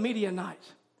hands of the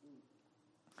Midianites.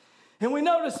 And we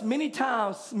notice many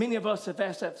times, many of us have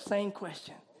asked that same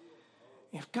question.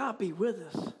 If God be with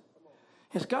us,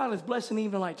 if God is blessing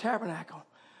even like Tabernacle,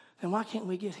 then why can't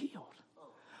we get healed?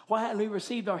 Why haven't we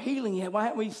received our healing yet? Why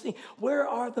haven't we seen? Where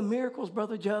are the miracles,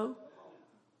 Brother Joe?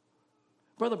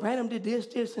 Brother Branham did this,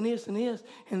 this, and this, and this,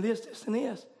 and this, this, and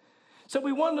this. So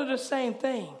we wonder the same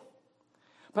thing.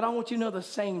 But I want you to know the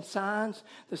same signs,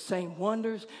 the same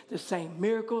wonders, the same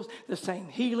miracles, the same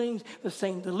healings, the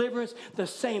same deliverance, the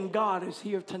same God is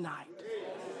here tonight.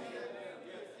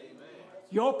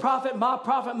 Your prophet, my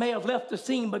prophet may have left the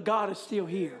scene, but God is still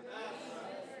here.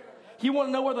 You want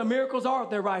to know where the miracles are?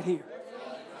 They're right here.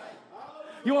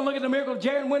 You want to look at the miracle of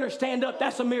Jaron Winters stand up?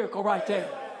 That's a miracle right there.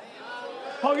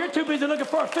 Oh, you're too busy looking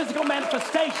for a physical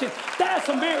manifestation. That's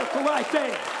a miracle right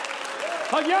there.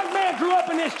 A young man grew up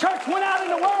in this church, went out in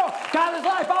the world, got his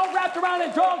life all wrapped around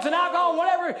in drugs and alcohol and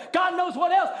whatever, God knows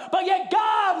what else. But yet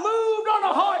God moved on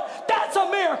the heart. That's a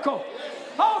miracle.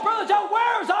 Oh, Brother Joe,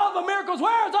 where's all the miracles?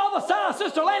 Where's all the signs?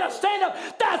 Sister Lena, stand up.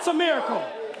 That's a miracle.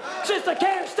 Sister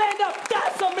Karen, stand up.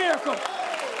 That's a miracle.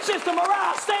 Sister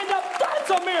Mariah, stand up. That's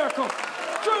a miracle.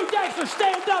 Drew Dexter,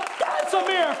 stand up. That's a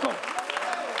miracle.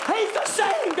 He's the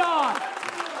same God.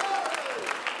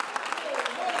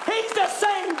 He's the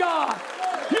same God.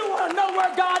 You want to know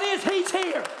where God is? He's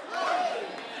here.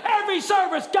 Every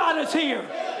service, God is here.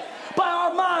 But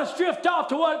our minds drift off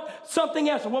to something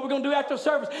else, what we're going to do after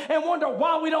service, and wonder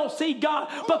why we don't see God,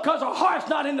 because our heart's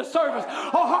not in the service.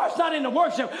 Our heart's not in the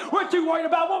worship. We're too worried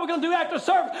about what we're going to do after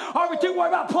service. Are we too worried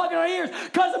about plugging our ears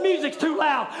because the music's too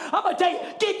loud? I'm going to tell you,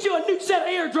 get you a new set of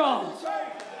eardrums.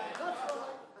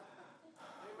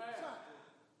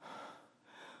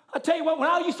 I tell you what, when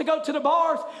I used to go to the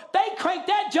bars, they cranked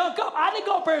that junk up. I didn't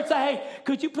go up there and say, hey,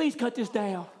 could you please cut this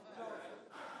down?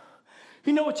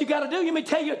 You know what you got to do? Let me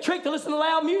tell you a trick to listen to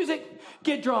loud music.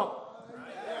 Get drunk.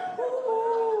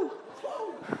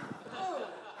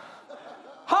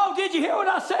 Oh, did you hear what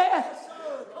I said?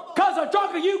 Because the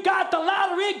drunker you got, the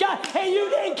louder it got, and you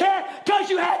didn't care because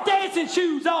you had dancing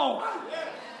shoes on.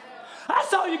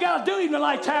 That's all you got to do even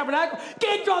like Tabernacle.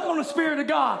 Get drunk on the Spirit of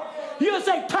God. You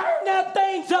say, turn that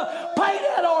thing up. Play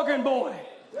that organ, boy.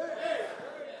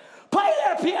 Play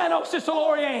that piano, Sister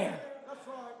Lorianne.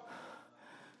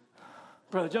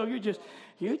 Brother Joe,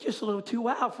 you're just a little too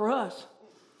wild for us.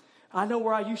 I know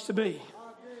where I used to be.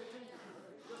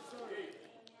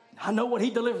 I know what he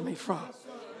delivered me from.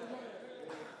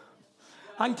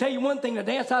 I can tell you one thing, the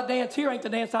dance I dance here ain't the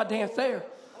dance I dance there.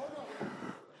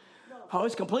 Oh,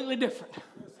 it's completely different.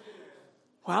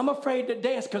 Well, I'm afraid to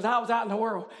dance because I was out in the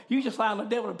world. You just allowing the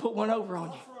devil to put one over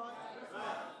on you.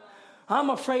 I'm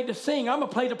afraid to sing. I'm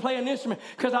afraid to play an instrument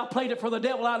because I played it for the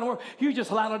devil out in the world. You just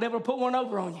allowing the devil to put one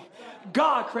over on you.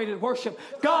 God created worship.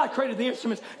 God created the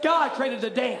instruments. God created the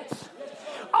dance.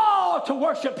 All to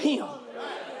worship him.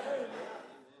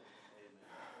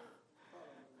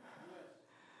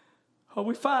 Oh,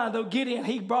 we find, though, Gideon,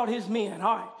 he brought his men.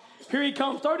 All right, here he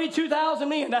comes, 32,000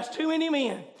 men. That's too many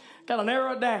men. Got to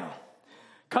narrow it down.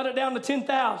 Cut it down to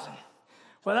 10,000.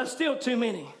 Well, that's still too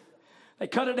many. They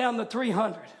cut it down to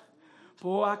 300.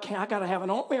 Boy, I got to have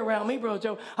an army around me, Brother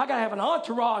Joe. I got to have an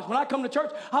entourage. When I come to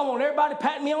church, I want everybody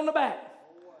patting me on the back.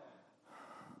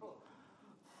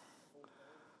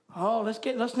 Oh,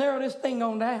 let's narrow this thing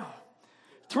on down.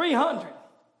 300.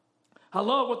 I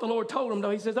love what the Lord told him,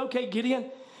 though. He says, okay, Gideon,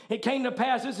 it came to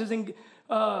pass. This is in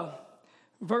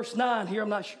verse 9 here. I'm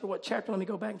not sure what chapter. Let me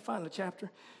go back and find the chapter.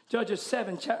 Judges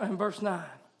 7, verse 9.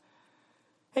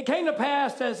 It came to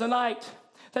pass as the night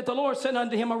that the Lord said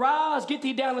unto him, arise, get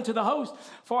thee down into the host,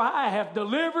 for I have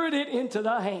delivered it into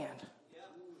thy hand.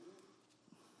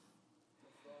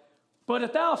 But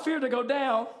if thou fear to go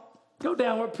down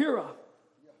with Purah,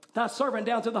 thy servant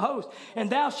down to the host, and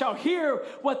thou shalt hear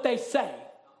what they say.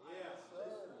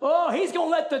 Oh, he's going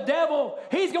to let the devil,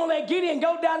 he's going to let Gideon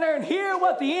go down there and hear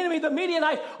what the enemy, the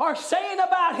Midianites, are saying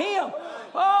about him.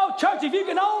 Oh, church, if you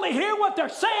can only hear what they're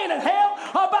saying in hell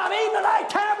about Ebenite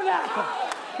Tabernacle.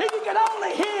 If you can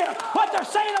only hear what they're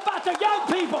saying about the young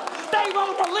people, they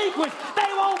won't relinquish,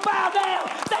 they won't bow down,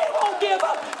 they won't give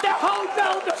up, they're holding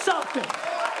on to something.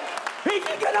 If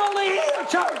you can only hear,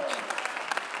 church.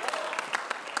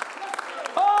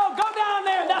 Oh, go down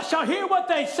there and thou shalt hear what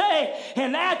they say,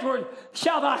 and afterward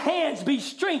shall thy hands be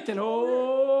strengthened.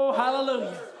 Oh,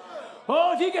 hallelujah.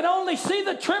 Oh, if you can only see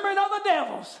the trembling of the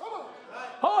devils.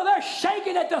 Oh, they're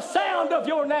shaking at the sound of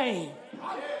your name.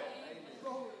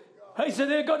 He said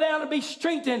they'll go down and be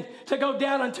strengthened to go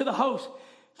down unto the host.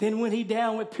 Then went he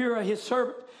down with Purah his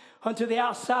servant unto the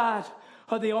outside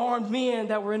of the armed men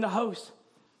that were in the host.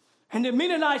 And the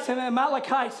Mennonites and the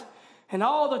Amalekites and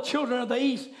all the children of the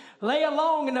east lay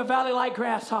along in the valley like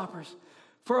grasshoppers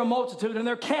for a multitude, and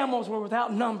their camels were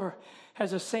without number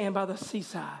as the sand by the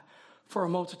seaside for a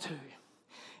multitude.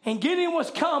 And Gideon was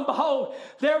come, behold,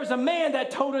 there was a man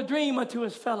that told a dream unto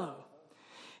his fellow.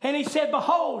 And he said,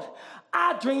 behold,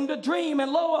 I dreamed a dream,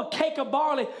 and lo, a cake of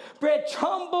barley bread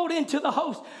tumbled into the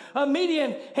host of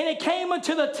Midian, and it came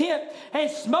unto the tent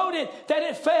and smote it, that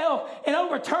it fell and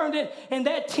overturned it, and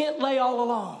that tent lay all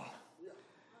alone.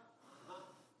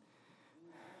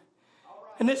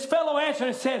 And this fellow answered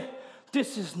and said,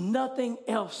 this is nothing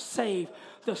else save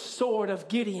the sword of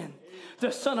Gideon,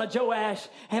 the son of Joash,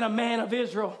 and a man of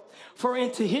Israel. For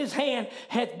into his hand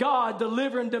had God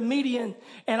delivered the Midian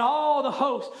and all the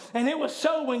host. And it was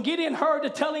so, when Gideon heard the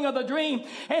telling of the dream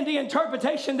and the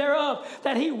interpretation thereof,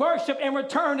 that he worshipped and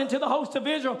returned into the host of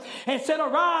Israel and said,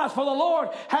 arise, for the Lord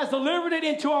has delivered it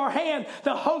into our hand,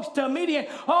 the host of Midian.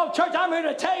 Oh, church, I'm here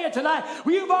to tell you tonight,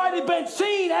 you've already been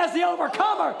seen as the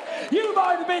overcomer. You've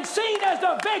already been seen as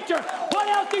the victor. What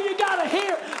else do you got to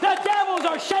hear? The devils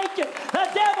are shaking. The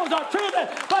devils are trembling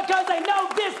because they know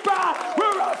this bride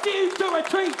will refuse to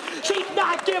retreat. She's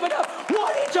not giving up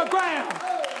 1 inch of ground.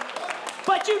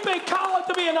 But you've been called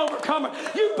to be an overcomer.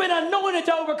 You've been anointed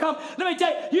to overcome. Let me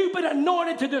tell you, you've been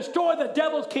anointed to destroy the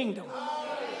devil's kingdom.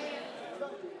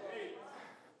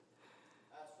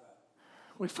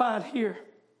 We find here,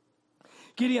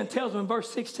 Gideon tells them in verse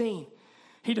 16,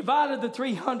 he divided the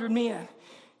 300 men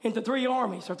into 3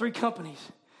 armies or 3 companies.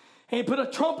 And he put a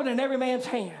trumpet in every man's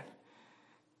hand.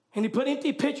 And he put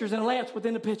empty pitchers and lamps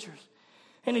within the pitchers.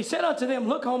 And he said unto them,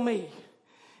 look on me,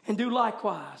 and do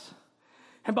likewise.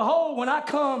 And behold, when I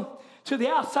come to the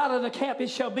outside of the camp, it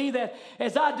shall be that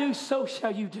as I do, so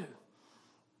shall you do.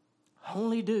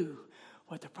 Only do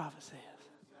what the prophet says.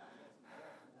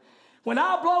 When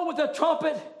I blow with the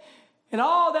trumpet, and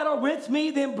all that are with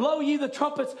me, then blow ye the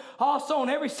trumpets also on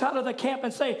every side of the camp,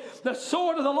 and say, the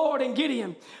sword of the Lord in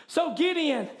Gideon. So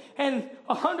Gideon and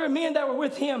 100 men that were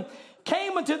with him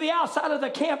came unto the outside of the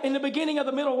camp in the beginning of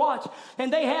the middle watch,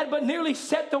 and they had but nearly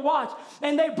set the watch,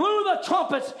 and they blew the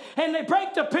trumpets, and they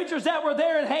brake the pitchers that were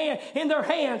there in their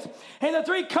hands, and the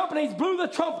 3 companies blew the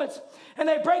trumpets, and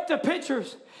they brake the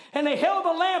pitchers, and they held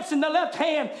the lamps in the left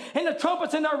hand and the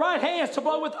trumpets in their right hands to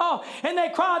blow withal, and they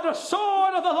cried, the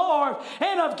sword of the Lord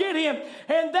and of Gideon.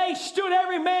 And they stood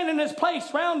every man in his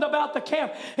place round about the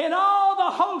camp, and all the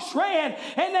hosts ran,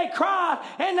 and they cried,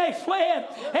 and they fled,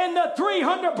 and the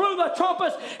 300 blew the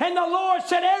trumpets, and the Lord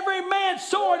set every man's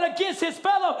sword against his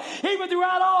fellow, even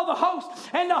throughout all the hosts.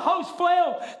 And the host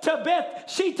fled to Beth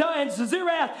Shittah and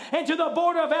Zerath, and to the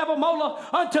border of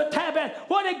Abimelech unto Tabbath.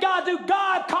 What did God do?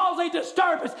 God caused a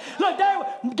disturbance. Look,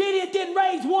 Gideon didn't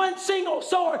raise 1 single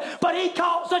sword, but he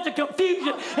caused such a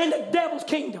confusion in the devil's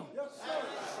kingdom.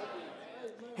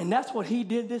 And that's what he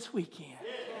did this weekend.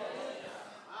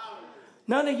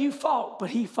 None of you fought, but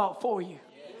he fought for you.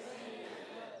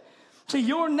 See,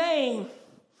 your name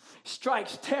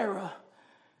strikes terror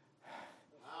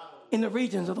in the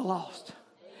regions of the lost.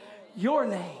 Your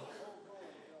name.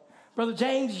 Brother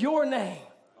James, your name.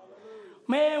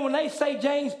 Man, when they say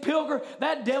James Pilger,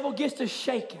 that devil gets to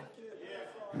shaking.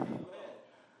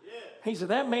 He said,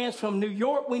 that man's from New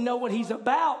York. We know what he's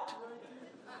about.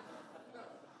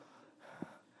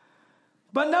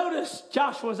 But notice,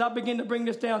 Joshua, as I begin to bring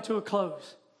this down to a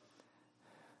close.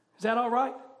 Is that all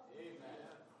right? Amen.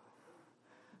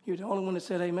 You're the only one that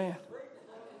said amen.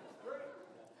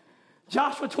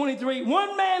 Joshua 23,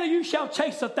 1 man of you shall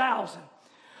chase 1,000.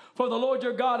 For the Lord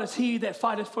your God is he that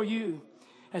fighteth for you,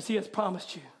 as he has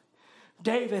promised you.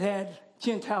 David had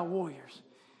Gentile warriors.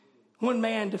 1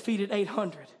 man defeated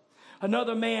 800.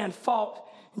 Another man fought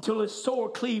until his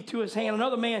sword cleaved to his hand.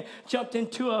 Another man jumped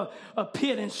into a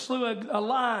pit and slew a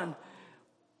lion.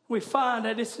 We find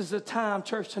that this is a time,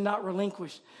 church, to not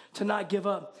relinquish, to not give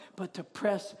up, but to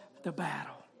press the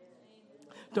battle.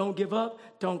 Don't give up.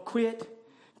 Don't quit.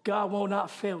 God will not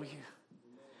fail you.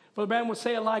 Brother Branham would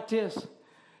say it like this.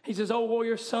 He says, oh,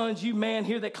 warrior sons, you man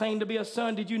here that claim to be a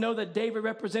son, did you know that David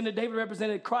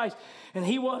represented Christ, and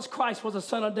Christ was a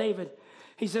son of David.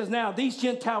 He says, now, these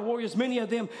Gentile warriors, many of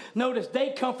them, notice,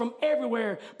 they come from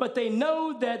everywhere, but they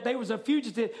know that they was a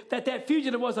fugitive, that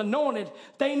fugitive was anointed.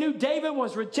 They knew David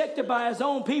was rejected by his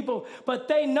own people, but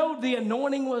they know the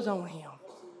anointing was on him.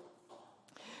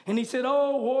 And he said,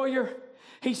 oh, warrior,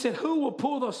 he said, who will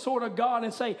pull the sword of God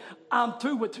and say, I'm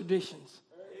through with traditions.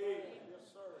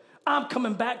 I'm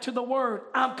coming back to the word.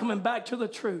 I'm coming back to the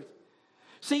truth.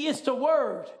 See, it's the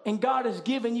word, and God has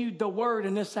given you the word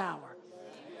in this hour.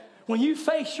 When you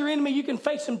face your enemy, you can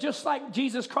face him just like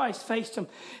Jesus Christ faced him.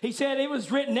 He said it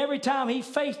was written every time he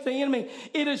faced the enemy.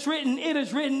 It is written, it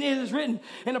is written, it is written.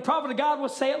 And the prophet of God will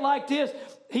say it like this.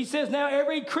 He says, now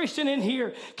every Christian in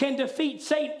here can defeat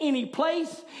Satan any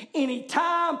place, any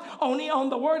time, on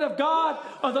the word of God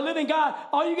or the living God.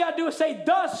 All you got to do is say,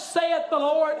 thus saith the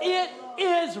Lord, it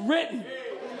is written.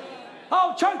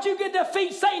 Oh, church, you can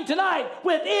defeat Satan tonight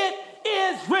with it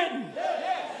is written.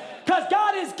 Because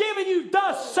God is giving you,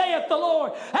 thus saith the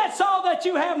Lord. That's all that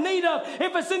you have need of.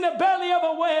 If it's in the belly of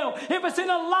a whale, if it's in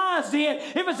a lion's den,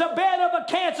 if it's a bed of a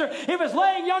cancer, if it's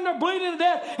laying yonder bleeding to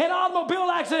death in an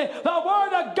automobile accident, the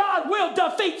word of God will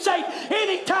defeat Satan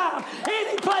anytime,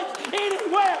 any place,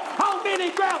 anywhere, on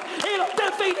any ground. It'll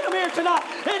defeat him here tonight.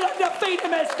 It'll defeat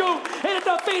him at school.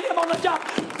 It'll defeat him on the job.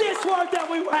 This word that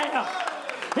we have,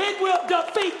 it will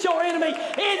defeat your enemy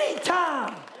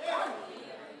anytime,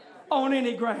 on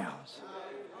any grounds.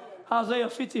 Isaiah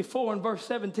 54 and verse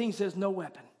 17 says, no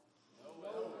weapon.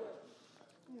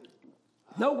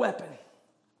 No weapon.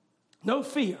 No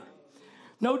fear.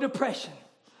 No depression.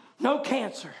 No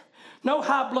cancer. No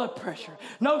high blood pressure.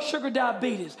 No sugar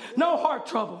diabetes. No heart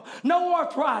trouble. No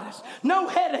arthritis. No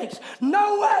headaches.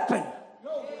 No weapon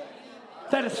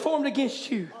that is formed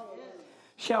against you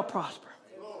shall prosper.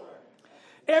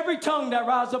 Every tongue that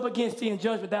rises up against thee in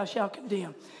judgment thou shalt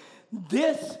condemn.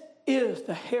 This is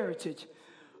the heritage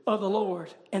of the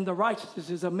Lord, and the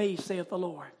righteousness is of me, saith the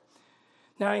Lord.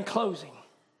 Now in closing,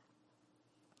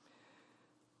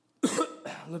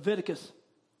 Leviticus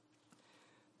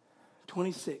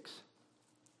 26.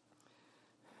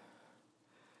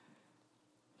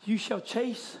 You shall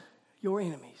chase your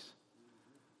enemies.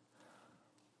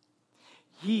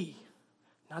 Ye,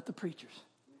 not the preachers,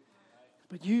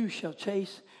 but you shall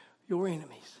chase your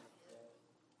enemies,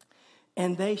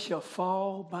 and they shall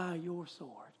fall by your sword.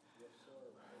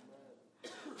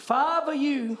 5 of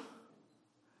you,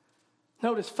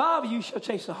 notice 5 of you shall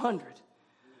chase 100,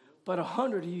 but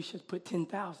 100 of you shall put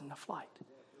 10,000 to flight.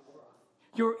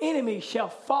 Your enemy shall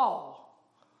fall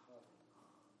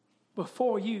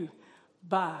before you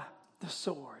by the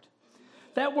sword.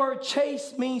 That word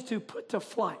chase means to put to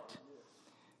flight.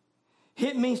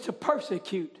 It means to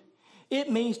persecute. It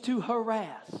means to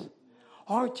harass.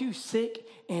 Aren't you sick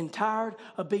and tired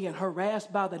of being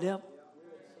harassed by the devil?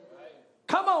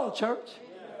 Come on, church.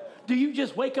 Do you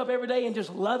just wake up every day and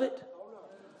just love it?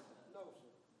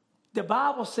 The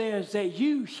Bible says that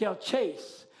you shall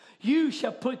chase. You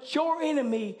shall put your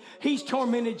enemy, he's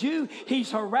tormented you,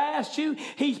 he's harassed you,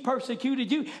 he's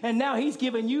persecuted you, and now he's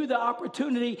given you the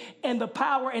opportunity and the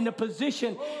power and the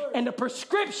position and the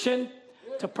prescription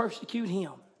to persecute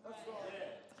him.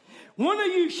 1 of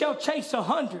you shall chase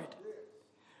 100,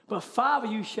 but 5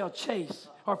 of you shall chase,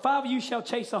 or 5 of you shall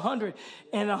chase 100,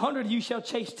 and 100 of you shall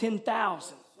chase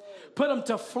 10,000. Put them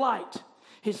to flight.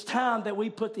 It's time that we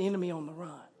put the enemy on the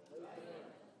run.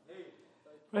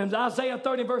 And Isaiah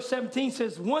 30 verse 17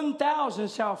 says,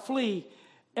 1,000 shall flee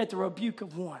at the rebuke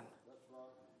of one.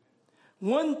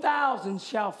 1,000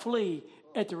 shall flee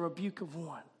at the rebuke of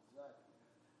one.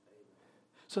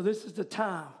 So this is the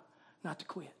time not to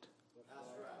quit.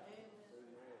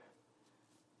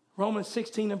 Romans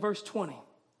 16 and verse 20.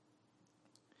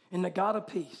 And the God of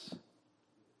peace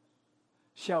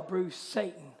shall bruise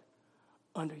Satan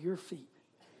under your feet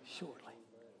shortly.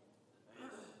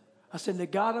 I said, the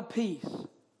God of peace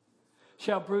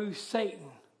shall bruise Satan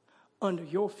under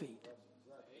your feet.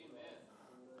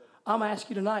 I'm going to ask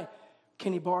you tonight,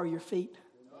 can he borrow your feet?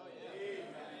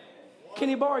 Can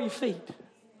he borrow your feet?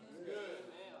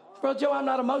 Brother Joe, I'm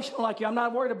not emotional like you. I'm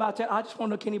not worried about that. I just want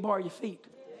to know, can he borrow your feet?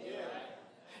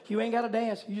 You ain't got to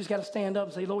dance. You just got to stand up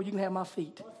and say, Lord, you can have my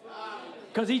feet.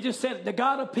 Because he just said, the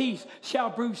God of peace shall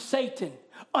bruise Satan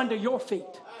under your feet.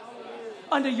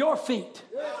 Under your feet.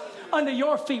 Under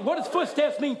your feet. What does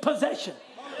footsteps mean? Possession.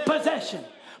 Possession.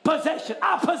 Possession.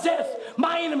 I possess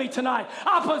my enemy tonight.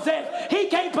 I possess. He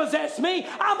can't possess me.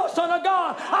 I'm a son of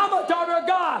God. I'm a daughter of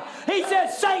God. He said,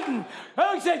 Satan.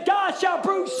 He said, God shall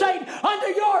bruise Satan under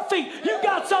your feet. You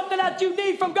got something that you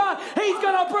need from God. He's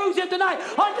going to bruise it tonight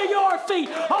under your feet.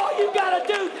 All you got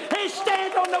to do is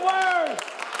stand on the word.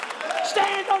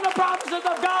 Stand on the promises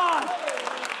of God.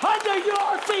 Under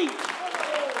your feet.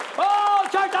 Oh,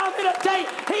 church, I'm here to tell you,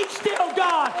 he's still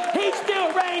God. He's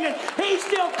still reigning. He's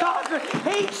still conquering.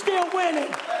 He's still winning.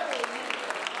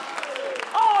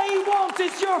 All he wants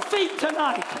is your feet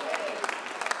tonight.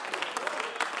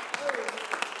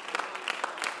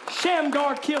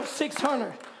 Shamgar killed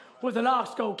 600 with an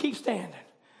ox goad. Keep standing.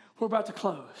 We're about to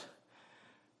close.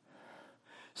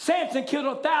 Samson killed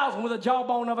 1,000 with a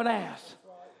jawbone of an ass.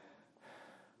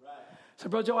 So,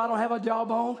 Brother Joe, I don't have a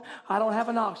jawbone. I don't have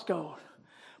an ox goad.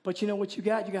 But you know what you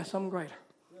got? You got something greater.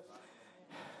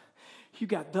 You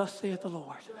got thus saith the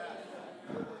Lord.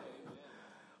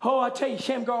 Oh, I tell you,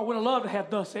 Shamgar would have loved to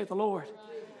have thus saith the Lord.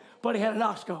 But he had an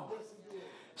ox goad.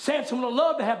 Samson would have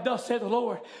loved to have thus saith the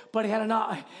Lord. But he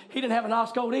didn't have an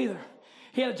ox goad either.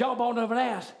 He had a jawbone of an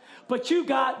ass. But you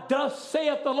got thus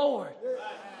saith the Lord.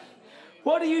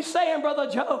 What are you saying, Brother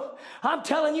Joe? I'm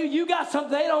telling you, you got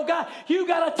something they don't got. You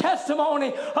got a testimony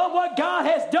of what God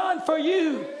has done for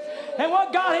you and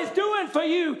what God is doing for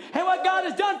you and what God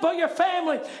has done for your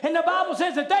family. And the Bible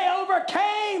says that they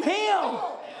overcame him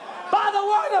by the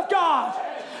word of God.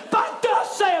 But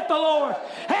thus saith the Lord,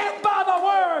 and by the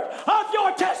word of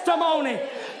your testimony.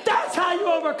 That's how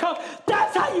you overcome.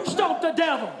 That's how you stomp the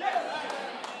devil.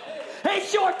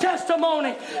 It's your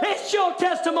testimony. It's your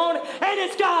testimony. And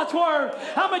it's God's word.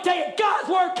 I'm going to tell you, God's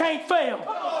word can't fail.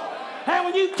 And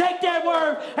when you take that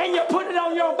word and you put it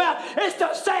on your mouth, it's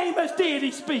the same as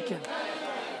deity speaking.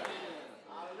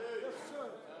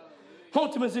 I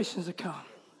want the musicians to come.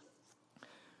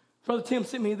 Brother Tim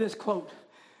sent me this quote.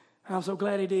 I'm so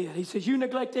glad he did. He says, you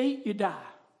neglect to eat, you die.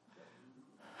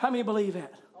 How many believe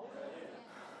that?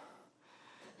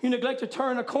 You neglect to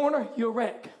turn a corner, you'll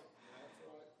wreck.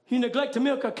 You neglect to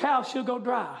milk a cow, she'll go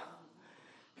dry.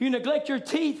 You neglect your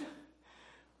teeth,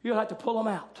 you'll have to pull them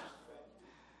out.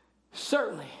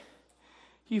 Certainly,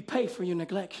 you pay for your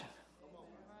neglection.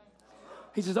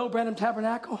 He says, Branham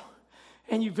Tabernacle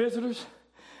and you visitors,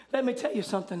 let me tell you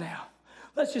something now.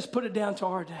 Let's just put it down to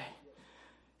our day.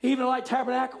 Even like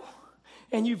Tabernacle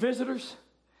and you visitors,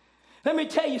 let me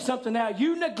tell you something now.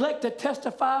 You neglect to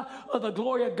testify of the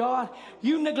glory of God.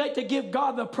 You neglect to give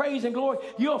God the praise and glory.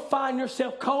 You'll find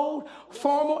yourself cold,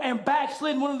 formal, and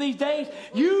backslidden one of these days.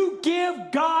 You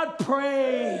give God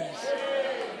praise.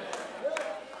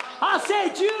 I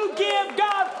said, you give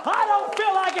God, I don't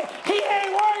feel like it. He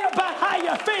ain't worried about how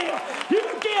you feel.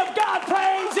 You give God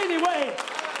praise anyway.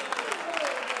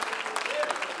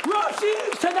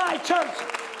 Refuse tonight, church,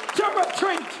 to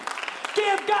retreat.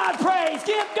 Give God praise.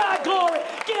 Give God glory.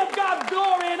 Give God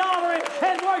glory and honor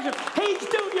and worship. He's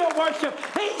due your worship.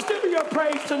 He's due your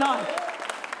praise tonight.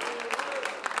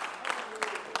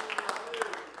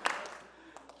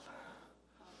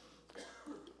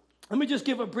 Let me just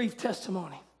give a brief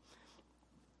testimony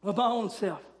of my own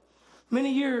self.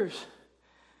 Many years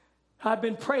I've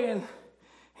been praying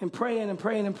and praying and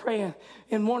praying and praying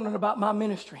and wondering about my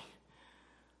ministry.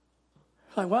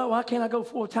 Like, well, why can't I go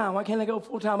full time? Why can't I go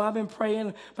full time? I've been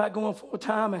praying about going full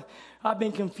time, and I've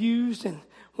been confused and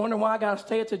wondering why I got to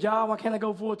stay at the job. Why can't I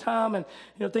go full time? And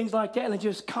things like that, and it's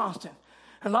just constant.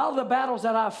 And a lot of the battles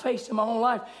that I've faced in my own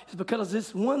life is because of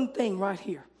this one thing right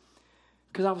here.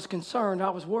 Because I was concerned, I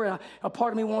was worried. A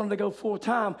part of me wanted to go full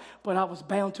time, but I was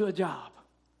bound to a job.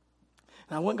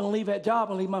 And I wasn't going to leave that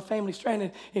job and leave my family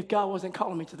stranded if God wasn't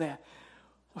calling me to that.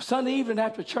 Well, Sunday evening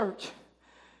after church,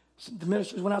 the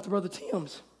ministers went out to Brother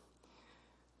Tim's.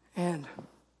 And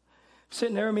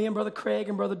sitting there, me and Brother Craig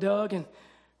and Brother Doug and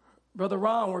Brother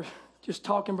Ron were just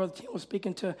talking. Brother Tim was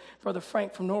speaking to Brother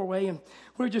Frank from Norway. And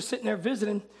we were just sitting there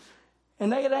visiting.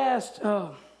 And they had asked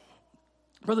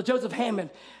Brother Joseph Hammond,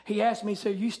 he asked me, so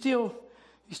you still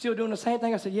doing the same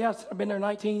thing? I said, yes, I've been there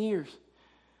 19 years.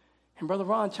 And Brother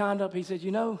Ron chimed up. He said,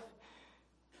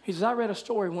 he says, I read a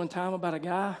story one time about a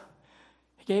guy.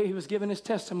 He was giving his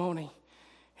testimony.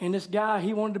 And this guy,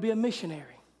 he wanted to be a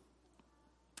missionary.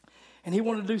 And he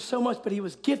wanted to do so much, but he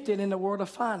was gifted in the world of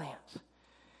finance.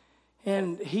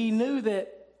 And he knew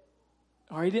that,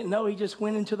 or he didn't know, he just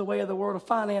went into the way of the world of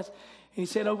finance. And he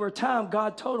said over time,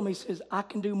 God told him, he says, I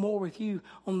can do more with you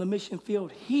on the mission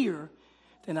field here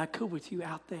than I could with you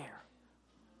out there.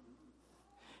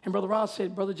 And Brother Ron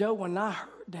said, Brother Joe, when I heard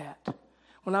that,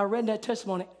 when I read that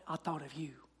testimony, I thought of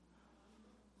you.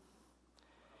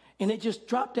 And it just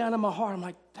dropped down in my heart. I'm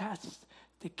like, that's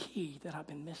the key that I've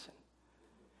been missing.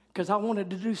 Because I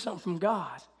wanted to do something from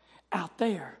God out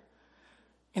there.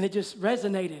 And it just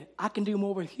resonated. I can do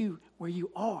more with you where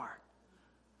you are,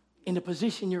 in the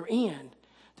position you're in,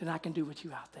 than I can do with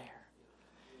you out there.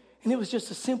 And it was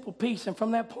just a simple piece. And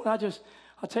from that point,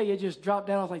 I'll tell you, it just dropped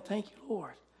down. I was like, thank you,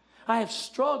 Lord. I have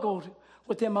struggled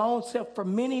within my own self for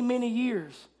many, many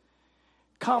years.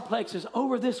 Complexes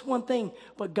over this one thing,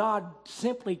 but God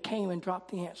simply came and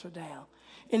dropped the answer down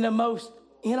in the most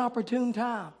inopportune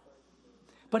time.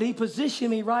 But he positioned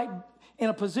me right in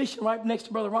a position right next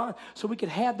to Brother Ron so we could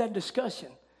have that discussion.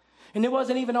 And it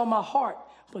wasn't even on my heart,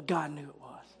 but God knew it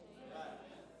was.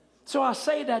 So I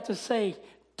say that to say,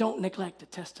 don't neglect to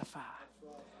testify.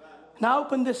 And I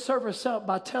opened this service up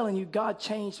by telling you God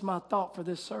changed my thought for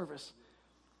this service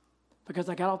because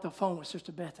I got off the phone with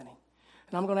Sister Bethany.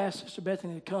 And I'm going to ask Sister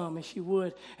Bethany to come, and she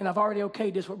would. And I've already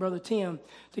okayed this with Brother Tim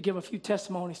to give a few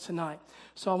testimonies tonight.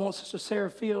 So I want Sister Sarah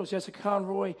Fields, Jessica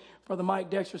Conroy, Brother Mike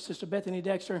Dexter, Sister Bethany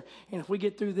Dexter. And if we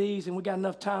get through these and we got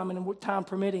enough time, and time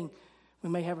permitting, we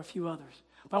may have a few others.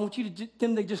 But I want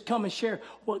them to just come and share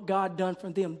what God done for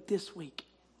them this week.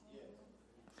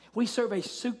 We serve a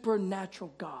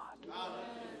supernatural God.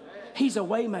 He's a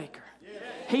way maker.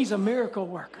 He's a miracle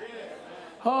worker.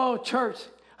 Oh, church,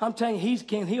 I'm telling you, he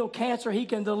can heal cancer. He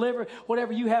can deliver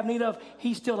whatever you have need of.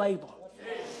 He's still able.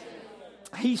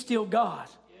 He's still God.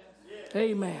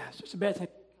 Amen. Sister Bethany,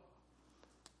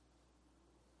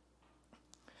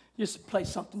 just play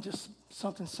something, just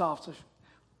something soft.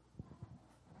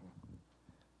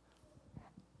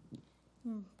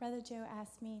 Brother Joe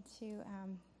asked me to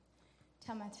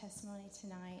tell my testimony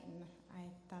tonight, and I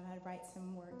thought I'd write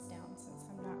some words down since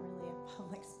I'm not really a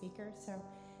public speaker. So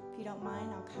if you don't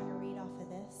mind, I'll kind of read off of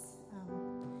this.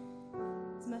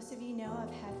 As most of you know,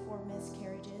 I've had 4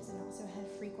 miscarriages and also had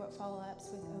frequent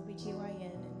follow-ups with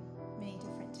OBGYN and many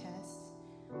different tests.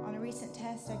 On a recent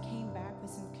test, I came back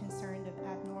with some concern of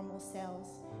abnormal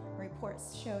cells.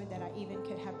 Reports showed that I even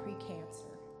could have precancer.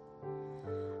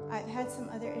 I've had some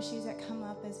other issues that come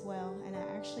up as well, and I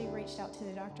actually reached out to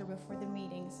the doctor before the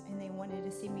meetings, and they wanted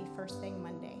to see me first thing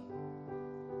Monday.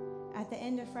 At the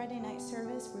end of Friday night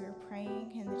service, we were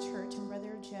praying in the church, and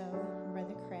Brother Joe and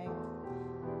Brother Craig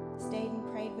stayed and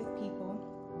prayed with people,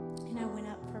 and I went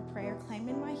up for prayer,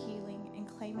 claiming my healing and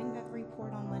claiming that the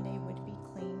report on Monday would be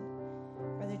clean.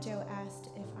 Brother Joe asked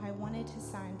if I wanted to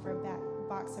sign for a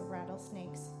box of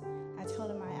rattlesnakes. I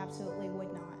told him I absolutely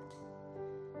would not.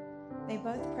 They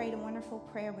both prayed a wonderful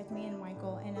prayer with me and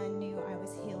Michael, and I knew I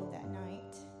was healed that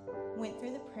night. Went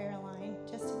through the prayer line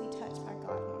just to be touched by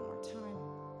God one more time.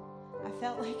 I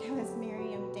felt like I was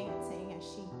Miriam dancing as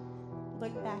she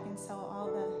looked back and saw all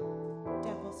the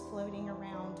devils floating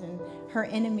around and her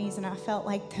enemies, and I felt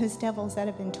like those devils that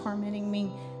have been tormenting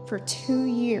me for 2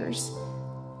 years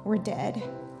were dead.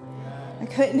 I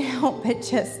couldn't help but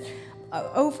just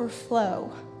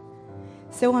overflow.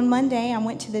 So on Monday, I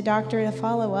went to the doctor to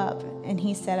follow up, and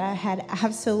he said I had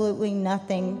absolutely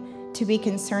nothing to be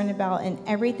concerned about, and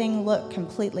everything looked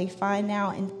completely fine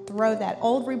now, and throw that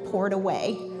old report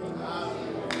away.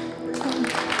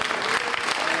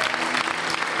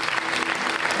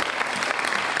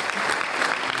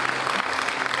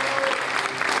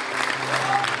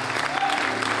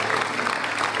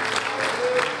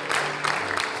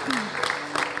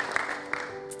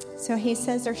 So he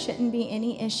says there shouldn't be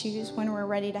any issues when we're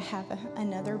ready to have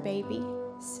another baby.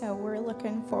 So we're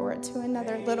looking forward to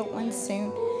another little one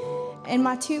soon. And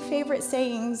my 2 favorite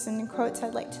sayings and quotes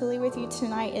I'd like to leave with you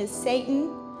tonight is, Satan,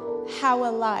 how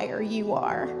a liar you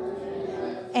are.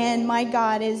 And my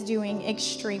God is doing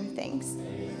extreme things.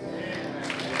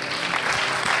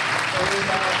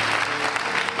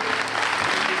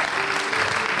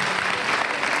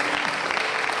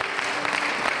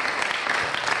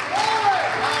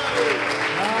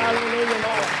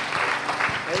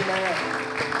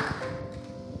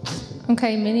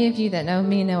 Okay, many of you that know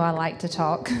me know I like to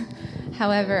talk.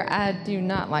 However, I do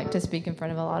not like to speak in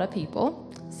front of a lot of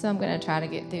people, so I'm going to try to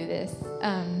get through this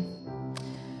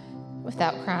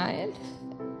without crying.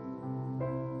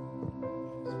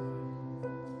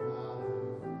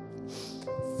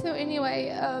 So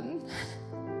anyway,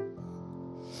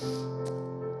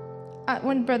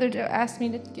 when Brother Joe asked me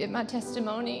to give my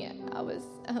testimony, I was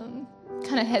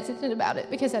kind of hesitant about it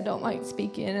because I don't like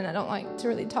speaking and I don't like to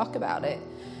really talk about it.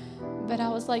 But I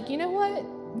was like, you know what?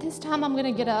 This time I'm going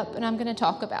to get up and I'm going to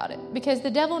talk about it because the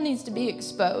devil needs to be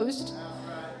exposed.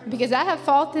 Because I have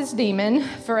fought this demon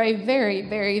for a very,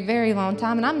 very, very long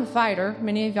time, and I'm a fighter.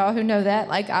 Many of y'all who know that,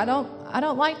 like I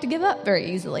don't like to give up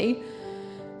very easily.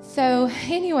 So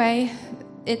anyway,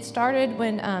 it started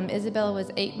when Isabella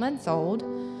was 8 months old.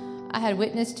 I had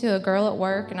witnessed to a girl at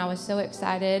work, and I was so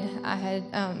excited. I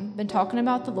had been talking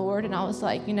about the Lord, and I was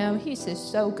like, you know, He's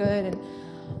just so good. And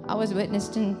I was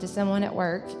witnessing to someone at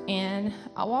work, and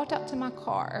I walked out to my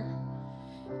car,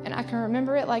 and I can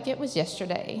remember it like it was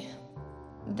yesterday.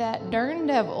 That darn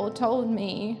devil told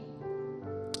me,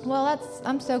 well,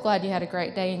 I'm so glad you had a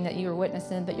great day and that you were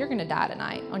witnessing, but you're going to die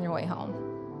tonight on your way home.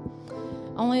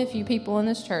 Only a few people in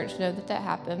this church know that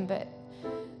happened, but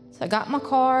so I got in my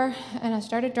car, and I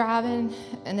started driving,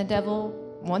 and the devil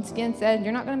once again said,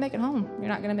 you're not going to make it home. You're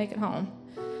not going to make it home.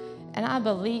 And I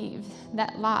believed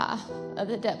that lie of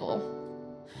the devil.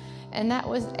 And that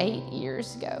was 8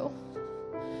 years ago.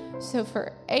 So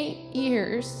for 8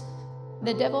 years,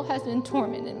 the devil has been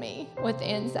tormenting me with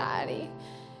anxiety.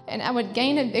 And I would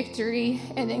gain a victory,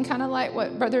 and then kind of like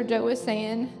what Brother Joe was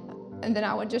saying, and then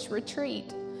I would just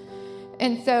retreat.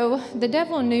 And so the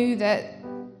devil knew that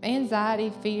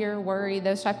anxiety, fear, worry,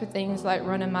 those type of things like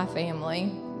run in my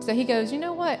family. So he goes, you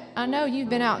know what? I know you've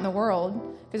been out in the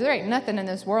world, because there ain't nothing in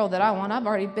this world that I want. I've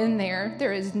already been there.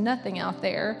 There is nothing out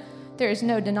there. There is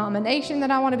no denomination that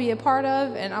I want to be a part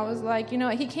of. And I was like, you know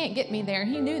what? He can't get me there.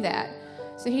 He knew that.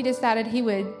 So he decided he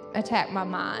would attack my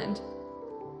mind.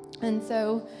 And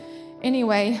so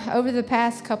Anyway, over the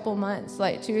past couple months,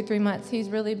 like 2 or 3 months, he's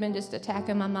really been just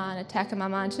attacking my mind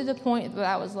to the point that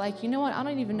I was like, you know what? I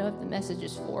don't even know if the message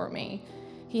is for me.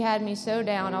 He had me so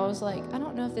down. I was like, I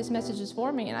don't know if this message is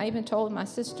for me. And I even told my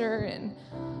sister, and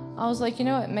I was like, you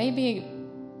know what? Maybe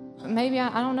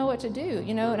I don't know what to do,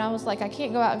 you know? And I was like, I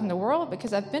can't go out in the world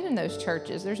because I've been in those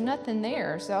churches. There's nothing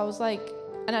there. So I was like,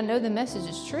 and I know the message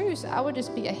is true, so I would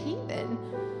just be a heathen.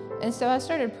 And so I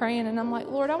started praying, and I'm like,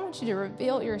 Lord, I want you to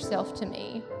reveal yourself to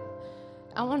me.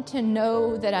 I want to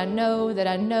know that I know that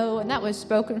I know. And that was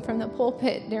spoken from the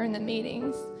pulpit during the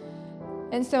meetings.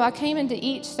 And so I came into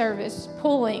each service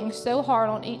pulling so hard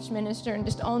on each minister and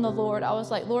just on the Lord. I was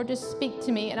like, Lord, just speak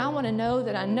to me. And I want to know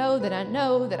that I know that I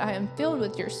know that I am filled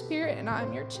with your spirit and I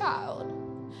am your child.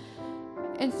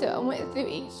 And so I went through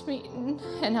each meeting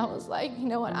and I was like, you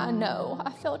know what? I know.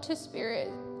 I felt his spirit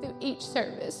through each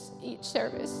service.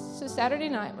 So Saturday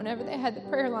night, whenever they had the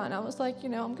prayer line, I was like, you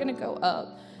know, I'm going to go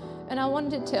up. And I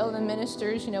wanted to tell the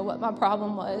ministers, you know, what my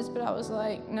problem was, but I was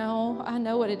like, no, I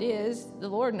know what it is. The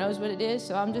Lord knows what it is,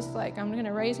 so I'm just like, I'm going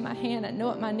to raise my hand. I know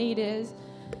what my need is.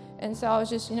 And so I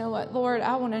was just, you know what, Lord,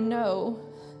 I want to know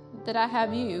that I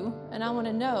have you, and I want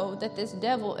to know that this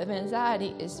devil of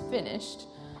anxiety is finished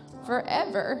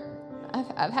forever.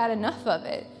 I've had enough of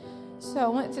it. So I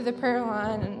went through the prayer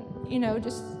line and, you know,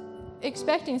 just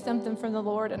expecting something from the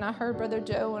Lord, and I heard Brother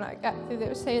Joe when I got through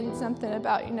there saying something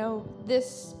about, you know, this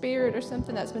spirit or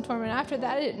something that's been tormenting. After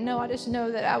that, I didn't know. I just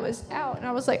know that I was out, and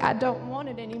I was like, I don't want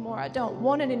it anymore. I don't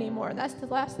want it anymore. And that's the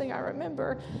last thing I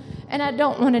remember, and I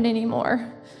don't want it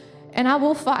anymore. And I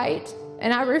will fight,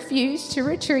 and I refuse to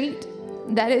retreat.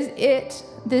 That is it.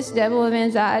 This devil of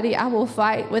anxiety, I will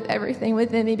fight with everything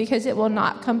within me because it will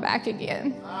not come back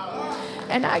again.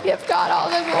 And I give God all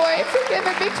the glory for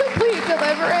giving me complete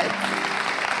deliverance.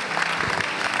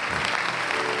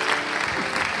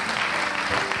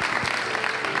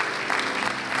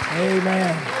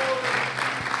 Amen.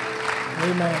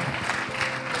 Amen.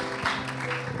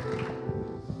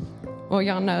 Well,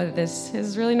 y'all know that this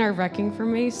is really nerve-wracking for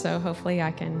me, so hopefully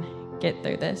I can get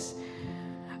through this.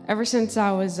 Ever since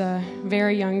I was a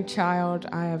very young child,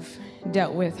 I have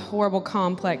dealt with horrible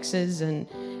complexes and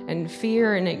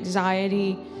fear and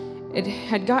anxiety. It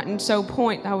had gotten so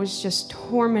point I was just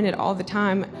tormented all the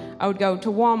time. I would go to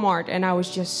Walmart and I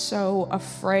was just so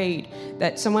afraid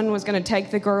that someone was going to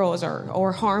take the girls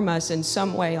or harm us in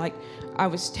some way. Like, I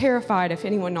was terrified if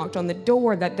anyone knocked on the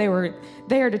door that they were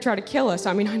there to try to kill us.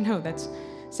 I mean, I know that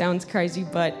sounds crazy,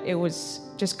 but it was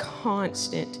just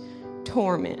constant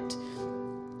torment.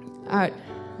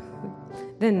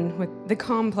 Then with the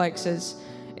complexes,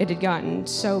 it had gotten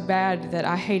so bad that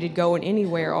I hated going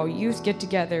anywhere. All youth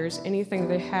get-togethers, anything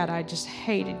they had, I just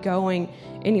hated going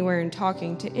anywhere and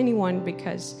talking to anyone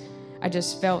because I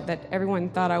just felt that everyone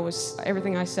thought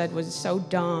everything I said was so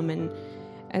dumb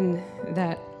and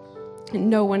that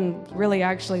no one really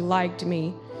actually liked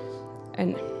me.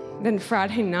 And then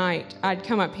Friday night, I'd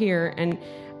come up here, and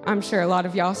I'm sure a lot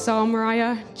of y'all saw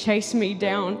Mariah chase me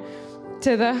down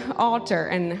to the altar.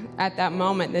 And at that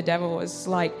moment, the devil was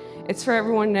like, it's for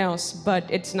everyone else, but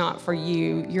it's not for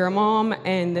you. You're a mom,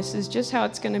 and this is just how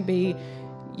it's going to be.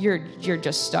 You're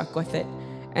just stuck with it.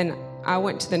 And I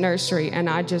went to the nursery, and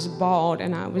I just bawled,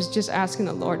 and I was just asking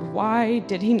the Lord, why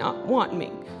did he not want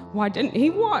me? Why didn't he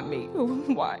want me?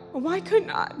 Why couldn't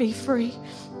I be free?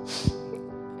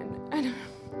 And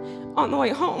on the way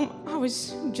home, I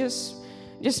was just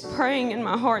praying in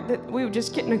my heart that we would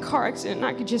just get in a car accident and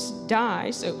I could just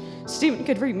die so Stephen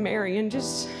could remarry and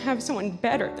just have someone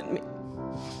better than me.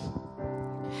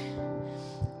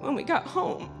 When we got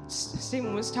home,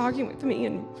 Stephen was talking with me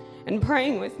and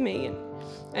praying with me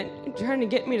and trying to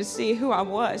get me to see who I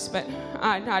was, but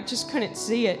I just couldn't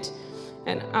see it.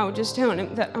 And I was just telling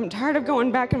him that I'm tired of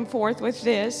going back and forth with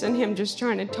this and him just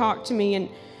trying to talk to me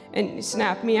and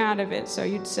snap me out of it. So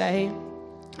you'd say,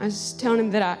 I was telling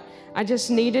him that I just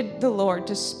needed the Lord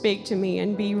to speak to me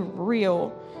and be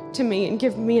real to me and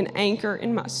give me an anchor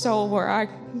in my soul where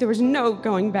there was no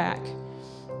going back.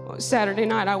 Well, Saturday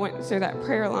night, I went through that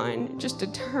prayer line, just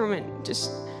determined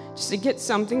just to get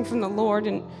something from the Lord,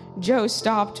 and Joe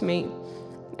stopped me.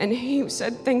 And he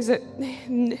said things that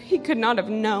he could not have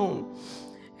known.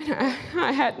 And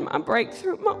I had my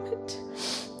breakthrough moment.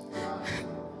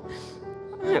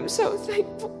 I am so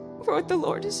thankful for what the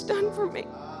Lord has done for me.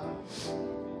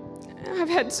 I've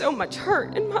had so much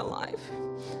hurt in my life.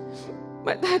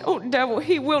 But that old devil,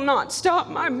 he will not stop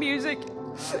my music.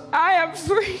 I am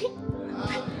free.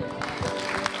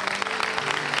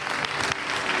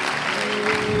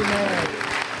 Amen.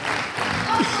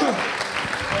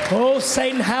 Oh,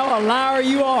 Satan, how a liar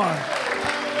you are.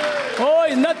 Oh,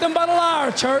 is nothing but a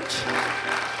liar, church.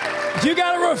 You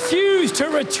got to refuse to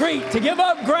retreat, to give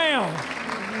up ground.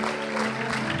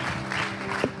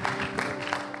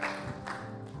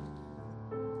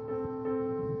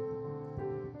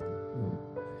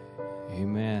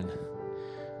 Amen.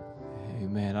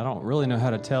 Amen. I don't really know how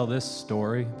to tell this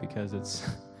story because it's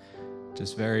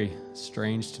just very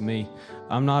strange to me.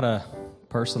 I'm not a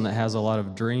person that has a lot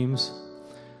of dreams.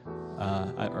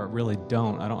 I really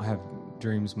don't. I don't have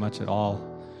dreams much at all.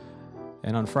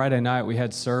 And on Friday night, we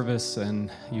had service,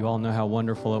 and you all know how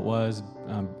wonderful it was.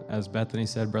 As Bethany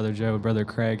said, Brother Joe and Brother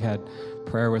Craig had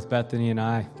prayer with Bethany and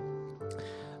I.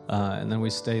 And then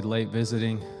we stayed late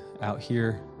visiting out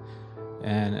here.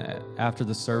 And after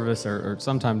the service, or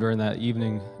sometime during that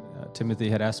evening, Timothy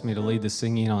had asked me to lead the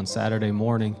singing on Saturday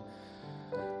morning.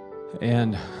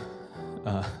 And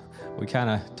we kind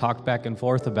of talked back and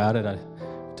forth about it. I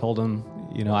told him,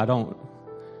 I don't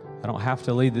have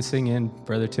to lead the singing,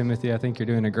 Brother Timothy. I think you're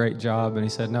doing a great job. And he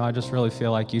said, no, I just really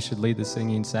feel like you should lead the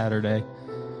singing Saturday.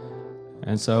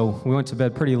 And so we went to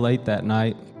bed pretty late that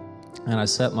night, and I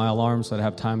set my alarm so I'd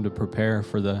have time to prepare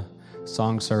for the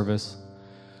song service.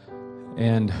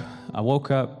 And I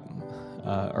woke up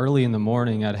early in the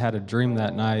morning. I'd had a dream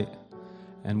that night,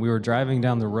 and we were driving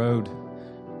down the road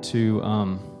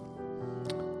to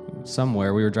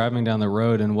somewhere. We were driving down the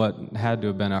road in what had to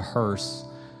have been a hearse.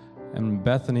 And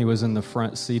Bethany was in the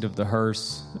front seat of the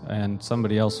hearse, and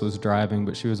somebody else was driving,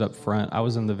 but she was up front. I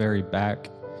was in the very back.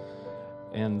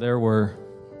 And there were,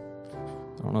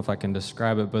 I don't know if I can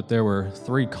describe it, but there were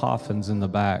 3 coffins in the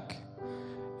back.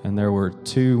 And there were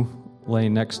 2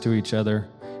 laying next to each other,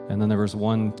 and then there was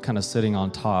one kind of sitting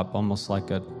on top, almost like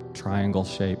a triangle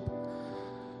shape.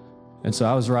 And so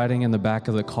I was riding in the back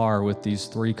of the car with these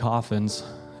 3 coffins,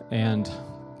 and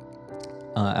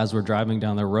as we're driving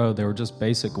down the road, they were just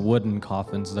basic wooden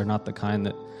coffins. They're not the kind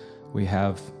that we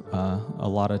have a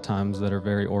lot of times that are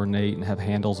very ornate and have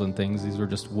handles and things. These were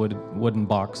just wooden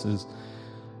boxes,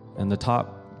 and the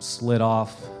top slid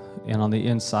off, and on the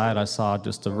inside I saw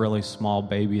just a really small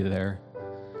baby there.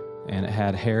 And it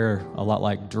had hair a lot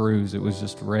like Drew's. It was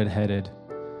just red-headed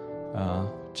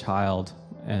child.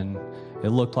 And it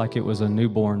looked like it was a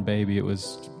newborn baby. It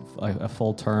was a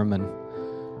full term. And,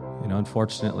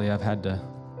 unfortunately, I've had to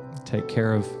take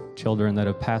care of children that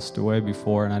have passed away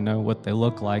before, and I know what they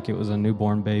look like. It was a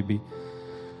newborn baby.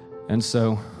 And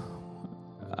so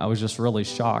I was just really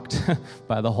shocked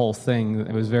by the whole thing.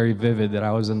 It was very vivid that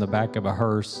I was in the back of a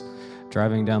hearse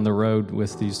driving down the road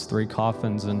with these 3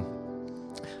 coffins. And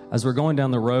as we're going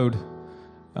down the road,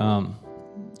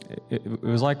 it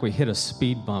was like we hit a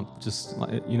speed bump. Just,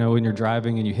 when you're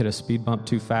driving and you hit a speed bump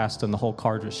too fast and the whole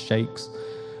car just shakes.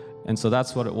 And so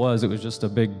that's what it was. It was just a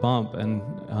big bump. And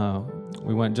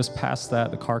we went just past that.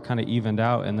 The car kind of evened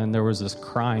out, and then there was this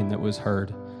crying that was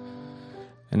heard.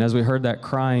 And as we heard that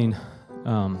crying,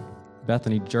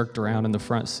 Bethany jerked around in the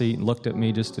front seat and looked at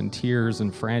me just in tears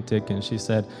and frantic, and she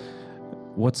said,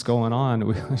 "What's going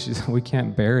on?" She said, "We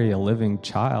can't bury a living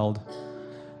child."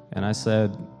 And I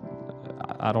said,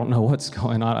 "I don't know what's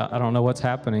going on. I don't know what's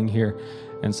happening here."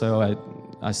 And so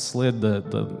I slid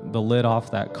the lid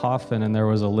off that coffin, and there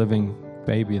was a living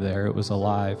baby there. It was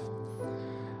alive.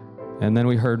 And then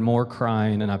we heard more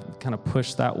crying, and I kind of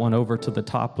pushed that one over to the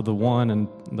top of the one, and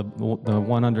the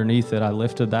one underneath it, I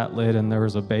lifted that lid, and there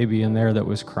was a baby in there that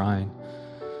was crying.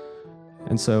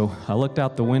 And so I looked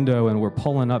out the window, and we're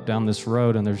pulling up down this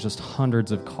road, and there's just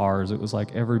hundreds of cars. It was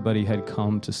like everybody had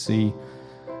come to see,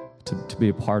 to be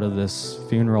a part of this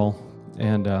funeral.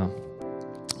 And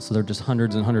so there were just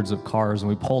hundreds and hundreds of cars, and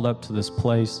we pulled up to this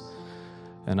place,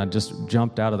 and I just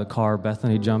jumped out of the car.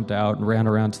 Bethany jumped out and ran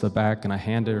around to the back, and I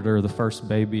handed her the first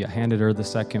baby. I handed her the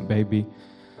second baby.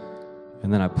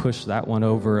 And then I pushed that one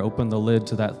over, opened the lid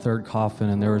to that third coffin,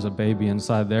 and there was a baby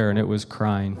inside there, and it was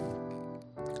crying.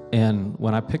 And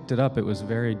when I picked it up, it was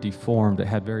very deformed. It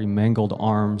had very mangled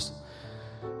arms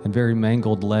and very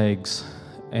mangled legs.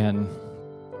 And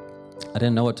I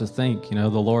didn't know what to think. The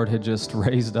Lord had just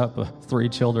raised up 3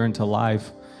 children to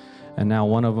life, and now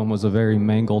one of them was a very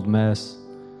mangled mess.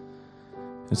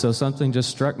 And so something just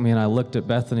struck me, and I looked at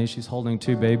Bethany. She's holding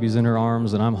 2 babies in her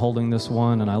arms, and I'm holding this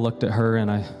one, and I looked at her, and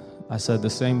I said, the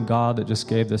same God that just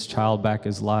gave this child back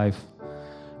his life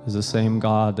is the same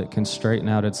God that can straighten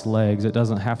out its legs. It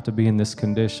doesn't have to be in this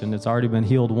condition. It's already been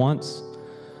healed once,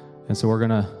 and so we're going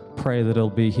to pray that it'll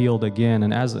be healed again.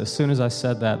 And as soon as I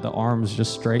said that, the arms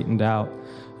just straightened out,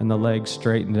 and the legs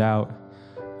straightened out,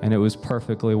 and it was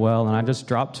perfectly well. And I just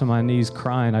dropped to my knees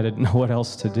crying. I didn't know what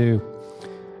else to do.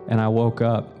 And I woke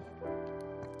up.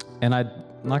 And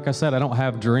like I said, I don't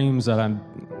have dreams that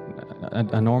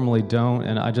I normally don't.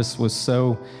 And I just was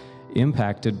so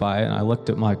impacted by it. And I looked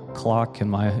at my clock,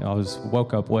 and I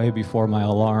woke up way before my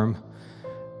alarm,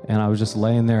 and I was just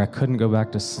laying there. I couldn't go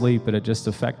back to sleep, but it just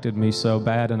affected me so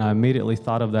bad. And I immediately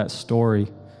thought of that story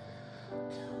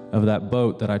of that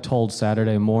boat that I told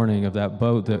Saturday morning, of that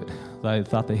boat that I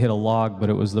thought they hit a log, but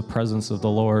it was the presence of the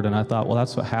Lord. And I thought, well,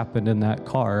 that's what happened in that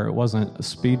car. It wasn't a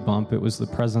speed bump. It was the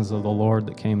presence of the Lord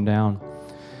that came down.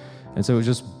 And so it was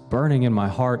just burning in my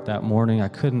heart that morning. I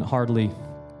couldn't hardly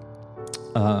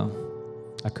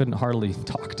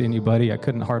talk to anybody. I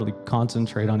couldn't hardly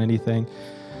concentrate on anything.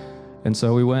 And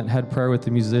so we went and had prayer with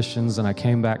the musicians, and I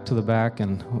came back to the back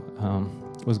and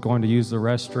was going to use the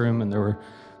restroom, and there were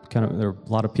a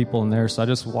lot of people in there. So I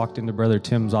just walked into Brother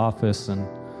Tim's office, and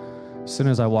as soon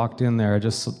as I walked in there, I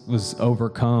just was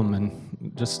overcome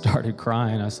and just started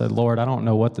crying. I said, Lord, I don't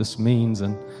know what this means,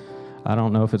 and I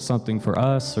don't know if it's something for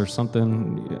us or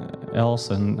something else,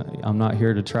 and I'm not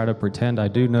here to try to pretend I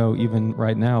do know even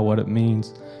right now what it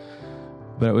means.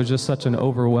 But it was just such an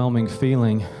overwhelming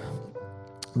feeling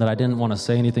that I didn't want to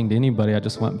say anything to anybody. I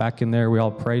just went back in there. We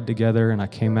all prayed together, and I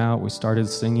came out. We started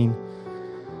singing,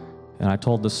 and I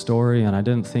told the story, and I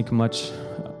didn't think much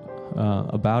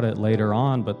about it later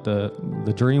on, but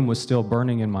the dream was still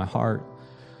burning in my heart.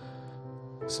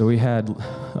 So we had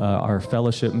our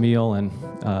fellowship meal and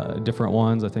different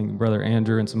ones. I think Brother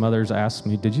Andrew and some others asked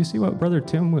me, did you see what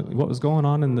what was going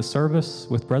on in the service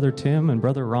with Brother Tim and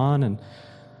Brother Ron, and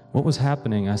what was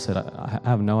happening? I said, I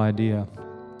have no idea.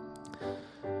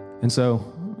 And so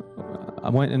I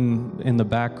went in the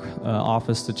back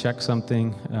office to check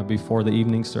something before the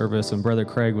evening service, and Brother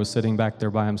Craig was sitting back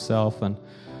there by himself, and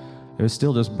it was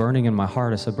still just burning in my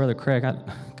heart. I said, Brother Craig,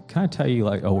 can I tell you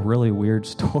like a really weird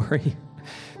story?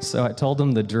 So I told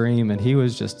him the dream, and he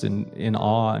was just in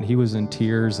awe, and he was in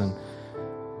tears,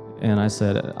 and I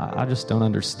said, I just don't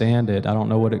understand it. I don't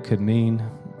know what it could mean.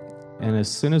 And as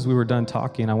soon as we were done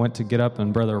talking, I went to get up,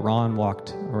 and Brother Ron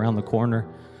walked around the corner,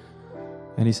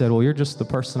 and he said, well, you're just the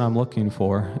person I'm looking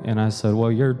for. And I said,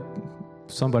 well, you're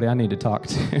somebody I need to talk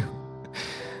to.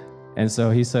 And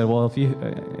so he said, well,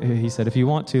 if you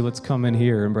want to, let's come in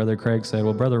here. And Brother Craig said,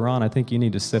 well, Brother Ron, I think you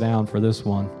need to sit down for this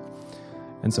one.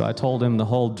 And so I told him the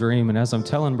whole dream. And as I'm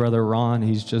telling Brother Ron,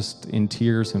 he's just in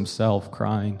tears himself,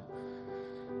 crying.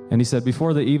 And he said,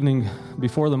 before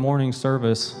the morning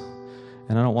service,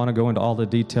 and I don't want to go into all the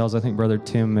details, I think Brother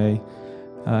Tim may,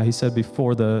 he said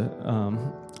before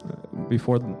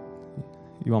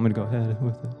you want me to go ahead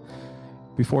with it?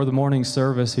 Before the morning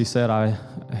service, he said I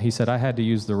had to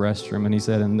use the restroom, and he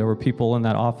said, and there were people in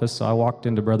that office, so I walked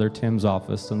into Brother Tim's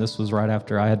office, and this was right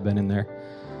after I had been in there.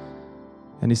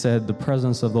 And he said, the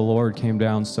presence of the Lord came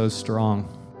down so strong.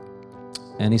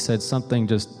 And he said, something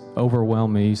just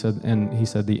overwhelmed me. He said,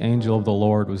 the angel of the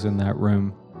Lord was in that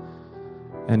room.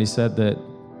 And he said that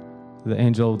the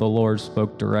angel of the Lord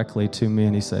spoke directly to me,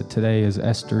 and he said, today is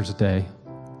Esther's day.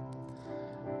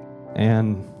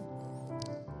 And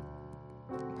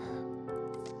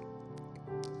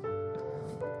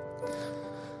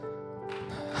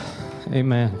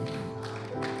amen.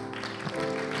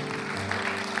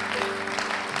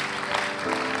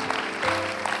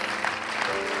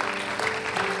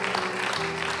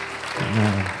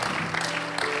 Amen.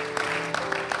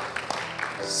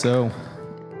 So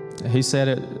he said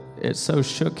it so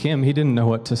shook him, he didn't know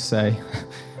what to say.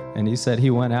 And he said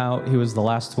he went out. He was the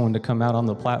last one to come out on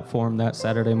the platform that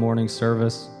Saturday morning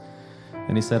service.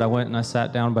 And he said, I went and I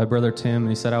sat down by Brother Tim, and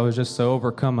he said, I was just so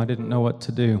overcome, I didn't know what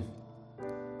to do.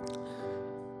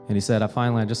 And he said,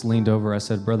 I just leaned over. I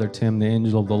said, Brother Tim, the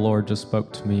angel of the Lord just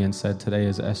spoke to me and said, today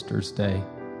is Esther's day.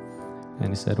 And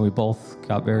he said, we both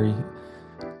got very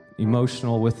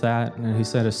emotional with that. And he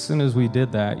said, as soon as we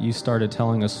did that, you started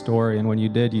telling a story. And when you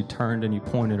did, you turned and you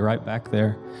pointed right back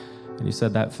there. And he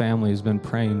said, that family has been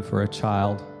praying for a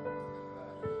child.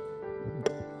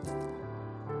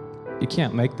 You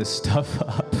can't make this stuff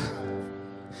up.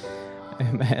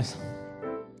 Amen.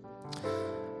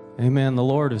 Amen. The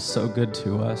Lord is so good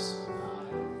to us.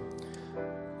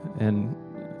 And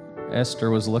Esther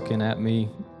was looking at me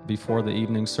before the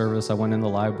evening service. I went in the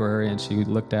library, and she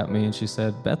looked at me and she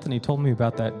said, Bethany told me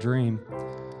about that dream.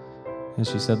 And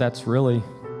she said, that's really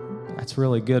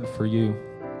good for you.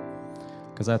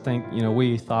 Because I think,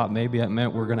 we thought maybe it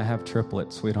meant we're going to have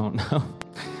triplets. We don't know.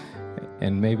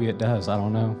 And maybe it does. I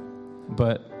don't know.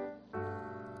 But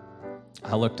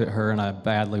I looked at her, and I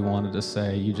badly wanted to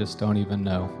say, you just don't even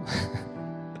know.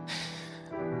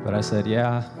 But I said,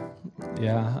 yeah.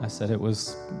 I said it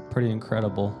was pretty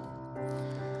incredible.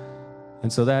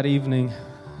 And so that evening,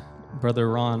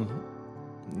 Brother Ron,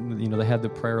 they had the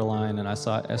prayer line, and I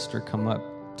saw Esther come up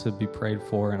to be prayed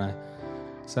for, and I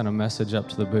sent a message up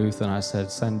to the booth, and I said,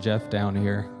 send Jeff down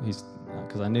here.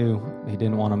 Because I knew he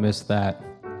didn't want to miss that.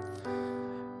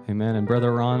 Amen. And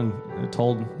Brother Ron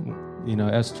told,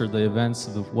 Esther the events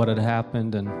of what had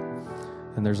happened, and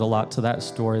there's a lot to that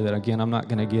story that, again, I'm not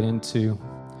going to get into.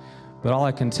 But all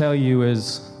I can tell you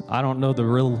is I don't know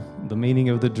the meaning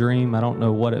of the dream. I don't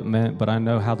know what it meant, but I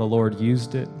know how the Lord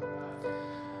used it.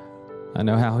 I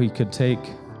know how he could take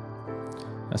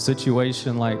a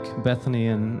situation like Bethany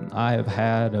and I have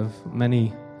had of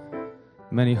many,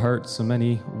 many hurts and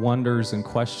many wonders and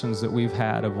questions that we've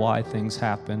had of why things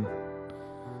happen.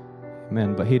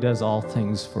 Amen. But he does all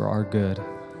things for our good.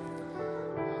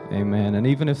 Amen. And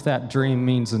even if that dream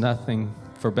means nothing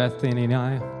for Bethany and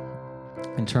I,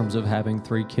 in terms of having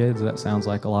 3 kids, that sounds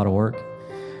like a lot of work.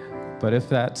 But if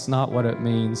that's not what it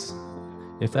means,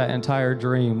 if that entire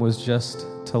dream was just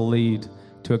to lead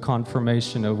to a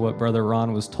confirmation of what Brother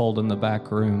Ron was told in the back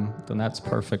room, then that's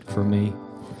perfect for me.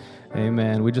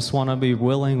 Amen. We just want to be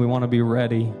willing. We want to be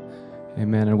ready.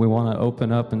 Amen. And we want to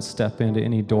open up and step into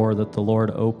any door that the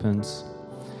Lord opens.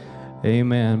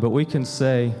 Amen. But we can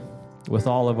say with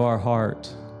all of our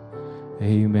heart,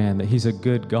 amen, that he's a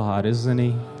good God, isn't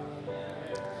he?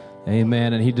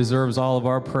 Amen. And he deserves all of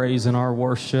our praise and our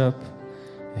worship.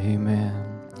 Amen.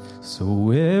 So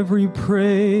every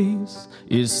praise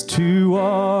is to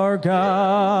our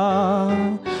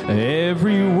God.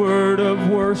 Every word of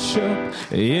worship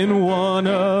in one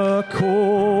accord.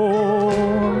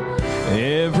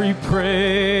 Every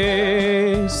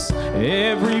praise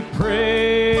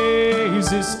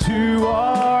is to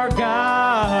our God.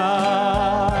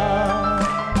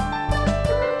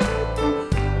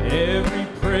 Every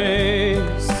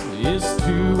praise is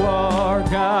to our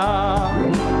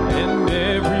God, and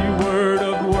every word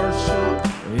of worship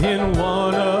in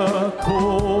one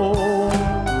accord.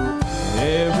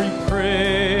 Every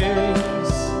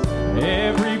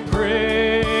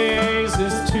praise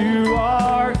is to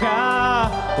our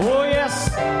God. Oh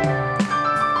yes.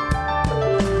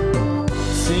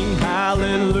 Sing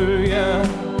hallelujah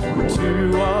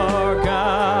to our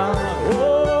God.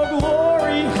 Oh,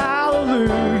 glory,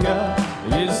 hallelujah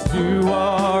is to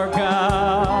our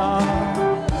God.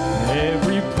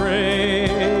 Every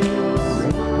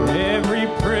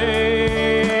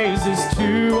praise is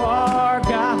to our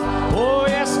God. Oh,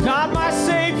 yes, God, my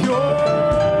Savior.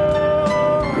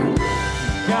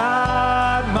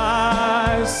 God,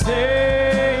 my Savior.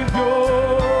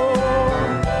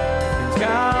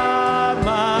 God,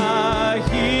 my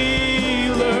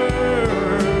healer.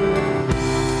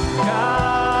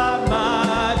 God,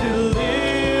 my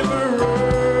deliverer.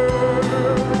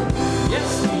 Yes,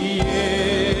 he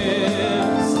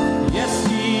is. Yes,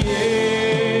 he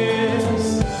is.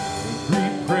 Every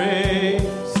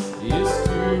praise is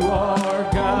to our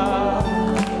God.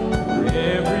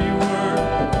 Every word.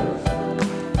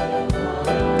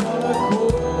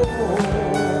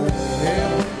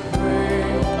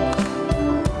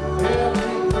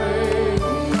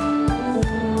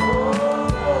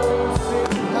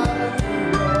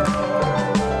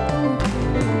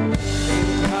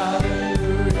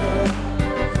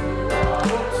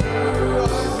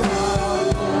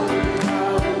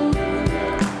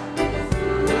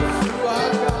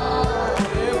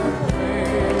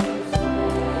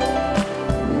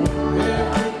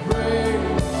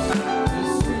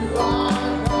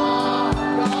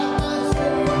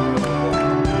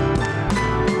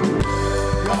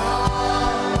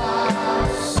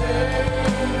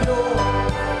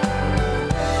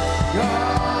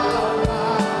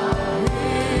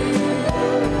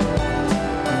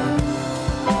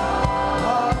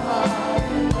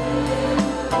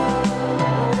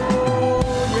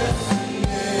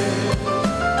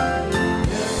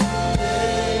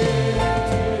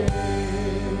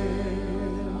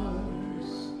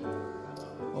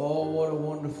 Oh, what a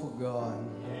wonderful God.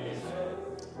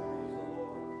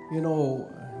 You know,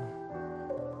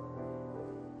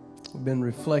 we've been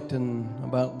reflecting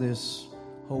about this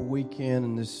whole weekend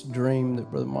and this dream that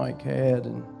Brother Mike had.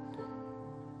 And,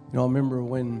 I remember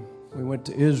when we went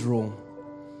to Israel,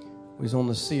 we was on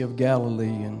the Sea of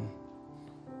Galilee, and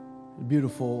a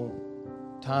beautiful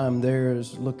time there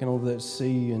is looking over that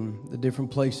sea and the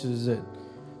different places that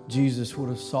Jesus would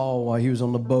have saw while he was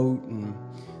on the boat, and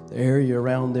the area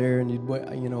around there. And you'd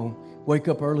wake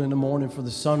up early in the morning for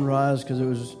the sunrise, because it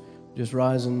was just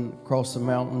rising across the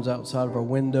mountains outside of our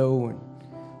window, and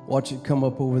watch it come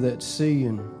up over that sea.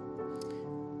 And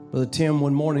Brother Tim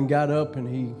one morning got up, and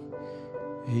he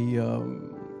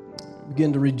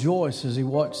began to rejoice as he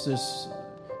watched this,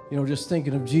 just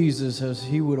thinking of Jesus as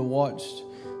he would have watched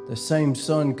the same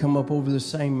sun come up over the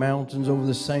same mountains, over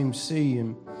the same sea,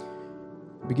 and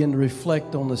began to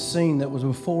reflect on the scene that was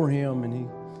before him, and he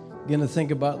began to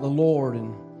think about the Lord,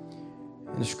 and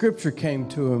the scripture came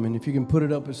to him. And if you can put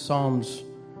it up as Psalms,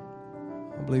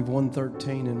 I believe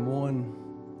 113 and 1.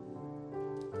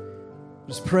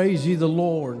 Just praise ye the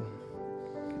Lord.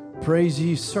 Praise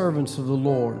ye servants of the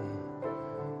Lord.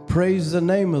 Praise the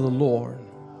name of the Lord.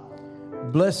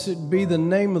 Blessed be the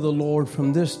name of the Lord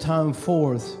from this time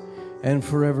forth and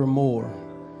forevermore.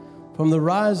 From the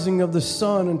rising of the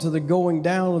sun unto the going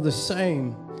down of the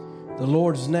same, the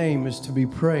Lord's name is to be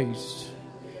praised.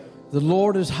 The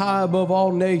Lord is high above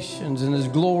all nations, and his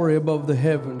glory above the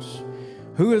heavens.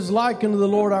 Who is like unto the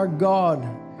Lord our God,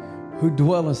 who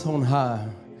dwelleth on high,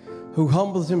 who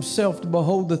humbleth himself to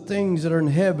behold the things that are in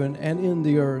heaven and in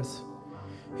the earth.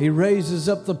 He raises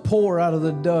up the poor out of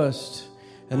the dust,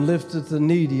 and lifteth the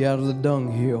needy out of the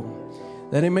dunghill,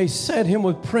 that he may set him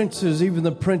with princes, even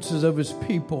the princes of his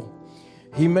people.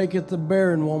 He maketh the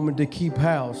barren woman to keep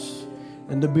house,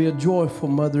 and to be a joyful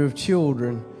mother of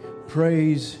children.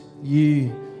 Praise ye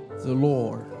the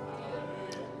Lord.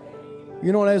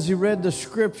 You know, as he read the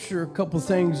scripture, a couple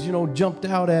things, jumped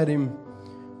out at him.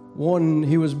 One,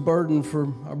 he was burdened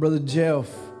for our brother Jeff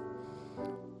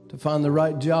to find the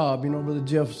right job. Brother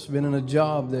Jeff's been in a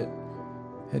job that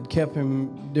had kept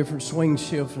him different swing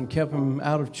shifts and kept him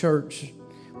out of church.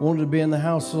 Wanted to be in the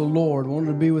house of the Lord, wanted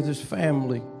to be with his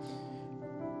family.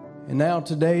 And now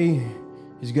today,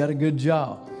 he's got a good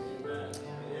job.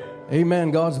 Amen.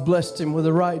 God's blessed him with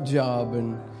the right job,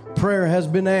 and prayer has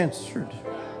been answered.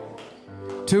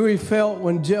 Too, he felt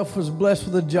when Jeff was blessed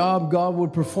with a job, God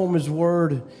would perform his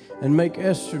word and make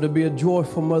Esther to be a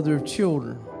joyful mother of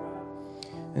children.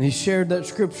 And he shared that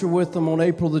scripture with them on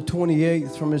April the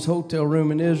 28th from his hotel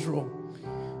room in Israel,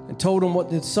 and told them what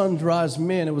the sunrise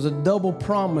meant. It was a double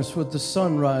promise with the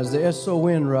sunrise, the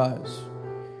S-O-N rise,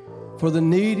 for the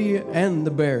needy and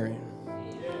the barren.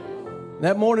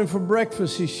 That morning for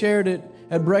breakfast, he shared it.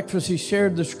 At breakfast, he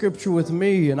shared the scripture with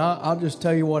me, and I'll just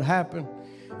tell you what happened.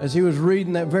 As he was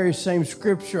reading that very same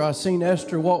scripture, I seen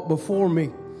Esther walk before me,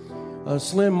 a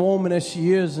slim woman as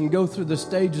she is, and go through the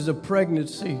stages of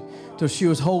pregnancy till she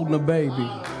was holding a baby.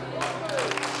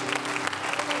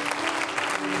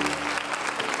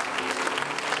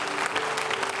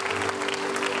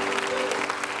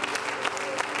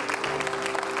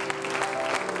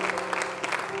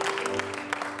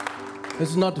 This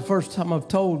is not the first time I've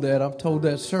told that. I've told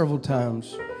that several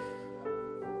times.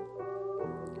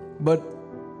 But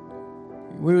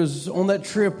we was on that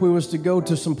trip, we was to go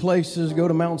to some places, go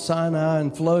to Mount Sinai,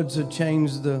 and floods had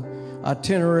changed the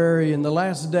itinerary. And the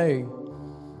last day,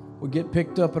 we get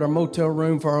picked up at our motel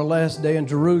room for our last day in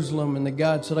Jerusalem, and the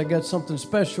guide said, I got something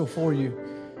special for you.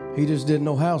 He just didn't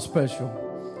know how special.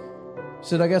 He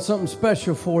said, I got something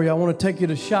special for you. I want to take you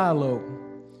to Shiloh.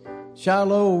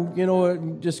 Shiloh,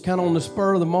 just kind of on the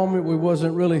spur of the moment, we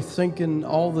wasn't really thinking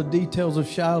all the details of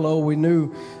Shiloh. We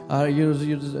knew,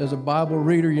 as a Bible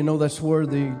reader, that's where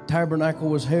the tabernacle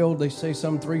was held. They say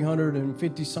some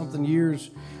 350-something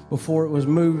years before it was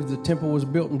moved. The temple was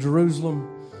built in Jerusalem.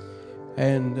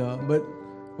 But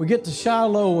we get to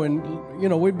Shiloh,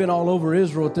 and, we'd been all over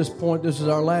Israel at this point. This is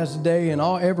our last day, and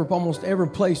almost every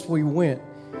place we went,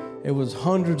 it was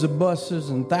hundreds of buses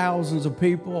and thousands of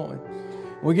people. And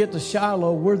we get to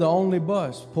Shiloh, we're the only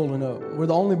bus pulling up. We're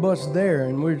the only bus there,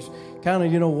 and we're just kind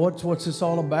of, what's this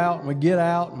all about? And we get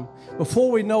out, and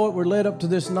before we know it, we're led up to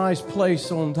this nice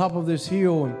place on top of this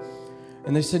hill,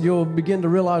 and they said, you'll begin to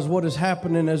realize what is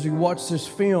happening as you watch this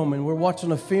film. And we're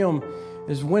watching a film.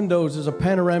 As windows is a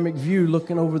panoramic view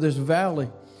looking over this valley,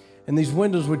 and these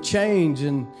windows would change,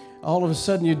 and all of a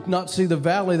sudden you'd not see the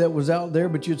valley that was out there,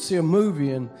 but you'd see a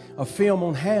movie and a film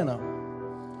on Hannah.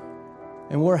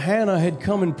 And where Hannah had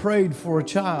come and prayed for a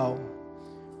child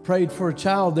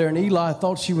there, and Eli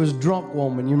thought she was a drunk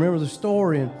woman. You remember the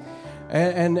story?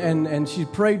 And she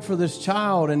prayed for this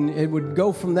child, and it would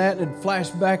go from that, and it'd flash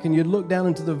back, and you'd look down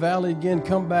into the valley again,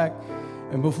 come back,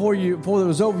 and before it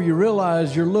was over, you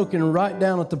realize you're looking right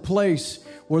down at the place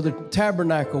where the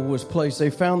tabernacle was placed. They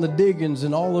found the diggings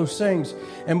and all those things.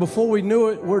 And before we knew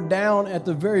it, we're down at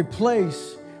the very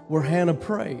place where Hannah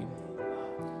prayed.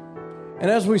 And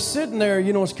as we're sitting there,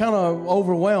 it's kind of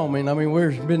overwhelming. I mean,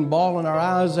 we've been bawling our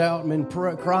eyes out and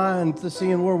been crying to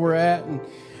seeing where we're at.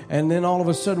 And then all of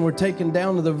a sudden, we're taken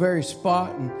down to the very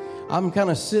spot. And I'm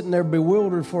kind of sitting there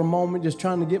bewildered for a moment, just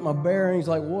trying to get my bearings.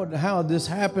 Like, how did this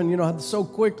happen, so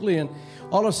quickly? And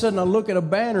all of a sudden, I look at a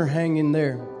banner hanging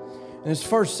there. And it's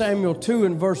 1 Samuel 2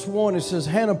 and verse 1. It says,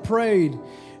 Hannah prayed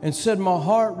and said, my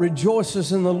heart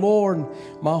rejoices in the Lord.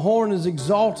 My horn is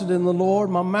exalted in the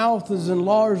Lord. My mouth is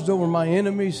enlarged over my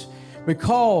enemies,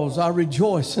 because I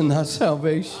rejoice in thy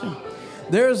salvation.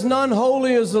 There is none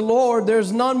holy as the Lord. There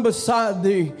is none beside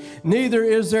thee. Neither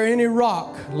is there any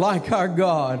rock like our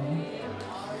God.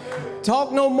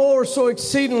 Talk no more so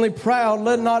exceedingly proud.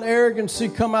 Let not arrogancy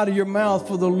come out of your mouth.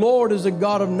 For the Lord is a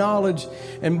God of knowledge,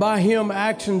 and by him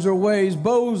actions are ways.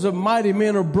 Bows of mighty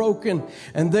men are broken,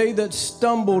 and they that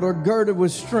stumbled are girded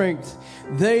with strength.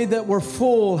 They that were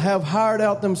full have hired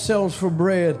out themselves for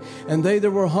bread, and they that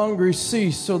were hungry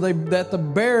cease, so that the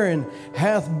barren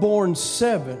hath borne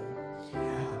 7.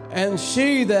 And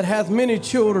she that hath many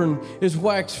children is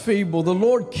waxed feeble. The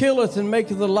Lord killeth and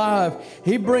maketh alive.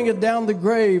 He bringeth down the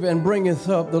grave and bringeth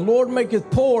up. The Lord maketh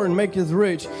poor and maketh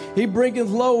rich. He bringeth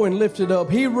low and lifteth up.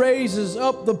 He raises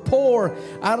up the poor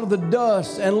out of the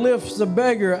dust and lifts the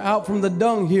beggar out from the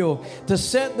dunghill, to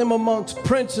set them amongst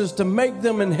princes, to make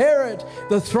them inherit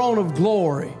the throne of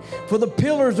glory. For the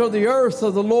pillars of the earth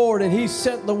are the Lord, and he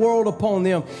set the world upon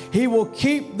them. He will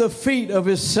keep the feet of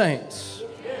his saints.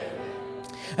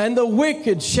 And the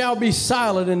wicked shall be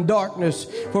silent in darkness,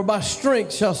 for by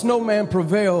strength shall no man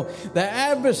prevail. The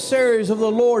adversaries of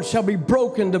the Lord shall be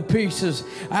broken to pieces.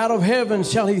 Out of heaven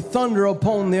shall he thunder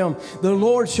upon them. The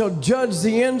Lord shall judge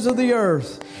the ends of the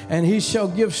earth, and he shall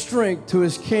give strength to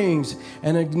his kings,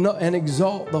 and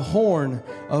exalt the horn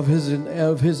of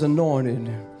his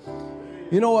anointed.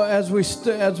 You know, as we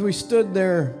stood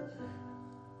there,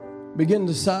 begin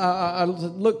to,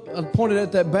 I pointed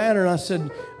at that banner, and I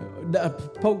said, I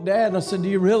poked Dad, and I said, do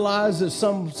you realize that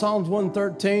Psalms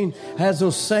 113 has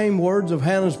those same words of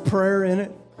Hannah's prayer in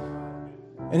it?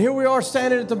 And here we are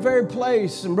standing at the very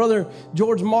place, and Brother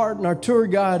George Martin, our tour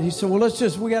guide, he said, well,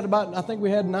 we got about, I think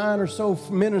we had 9 or so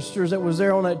ministers that was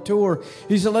there on that tour.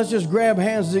 He said, let's just grab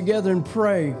hands together and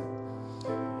pray.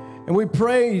 And we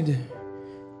prayed.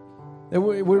 And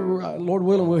we were, Lord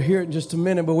willing, we'll hear it in just a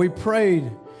minute, but we prayed.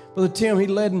 Brother Tim, he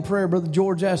led in prayer. Brother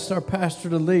George asked our pastor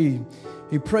to lead.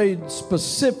 He prayed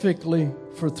specifically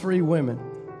for 3 women: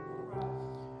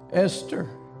 Esther,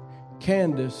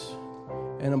 Candace,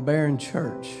 and a barren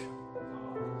church.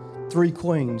 3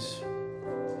 queens.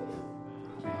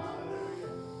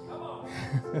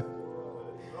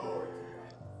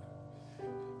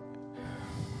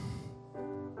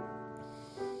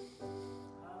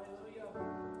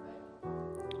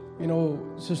 You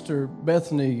know, Sister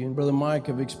Bethany and Brother Mike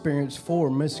have experienced 4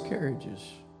 miscarriages,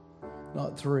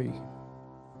 not 3.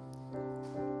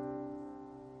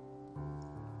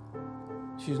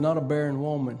 She's not a barren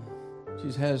woman.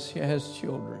 She has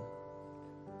children.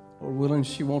 Lord willing,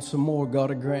 she wants some more.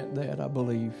 God will grant that, I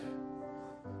believe.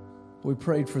 We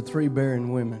prayed for 3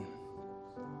 barren women.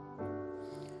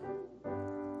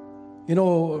 You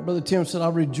know, Brother Tim said, I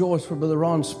rejoice for Brother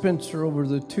Ron Spencer over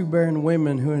the 2 barren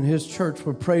women who in his church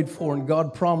were prayed for, and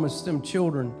God promised them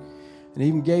children and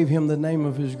even gave him the name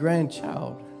of his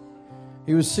grandchild.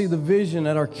 He would see the vision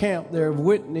at our camp there of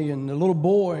Whitney and the little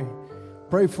boy.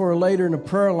 Pray for her later in the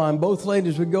prayer line. Both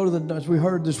ladies would go to as we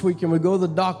heard this weekend, would go to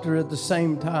the doctor at the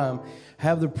same time,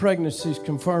 have their pregnancies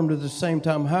confirmed at the same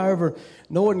time. However,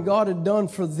 knowing God had done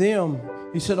for them,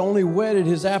 he said only whetted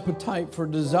his appetite for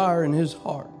desire in his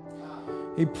heart.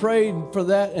 He prayed for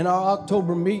that in our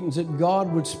October meetings, that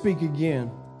God would speak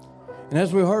again. And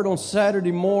as we heard on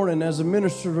Saturday morning, as the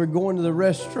ministers were going to the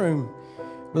restroom,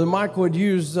 Brother Michael would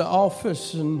use the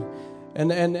office, and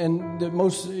the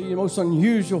most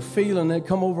unusual feeling that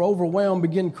come overwhelmed,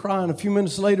 begin crying. A few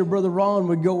minutes later, Brother Ron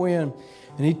would go in,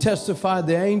 and he testified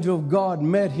the angel of God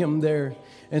met him there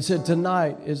and said,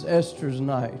 tonight is Esther's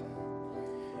night.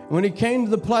 When he came to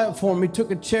the platform, he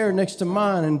took a chair next to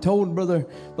mine and told Brother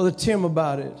Tim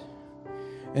about it.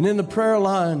 And in the prayer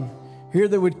line, here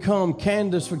they would come.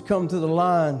 Candace would come to the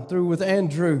line through with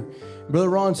Andrew. Brother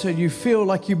Ron said, you feel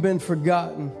like you've been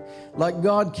forgotten, like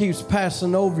God keeps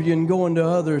passing over you and going to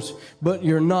others, but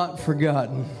you're not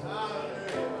forgotten.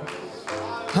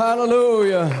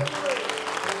 Hallelujah.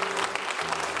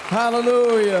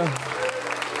 Hallelujah.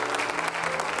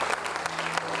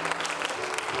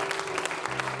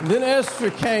 Then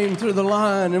Esther came through the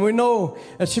line, and we know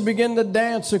that she began to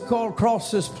dance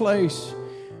across this place.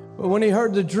 But when he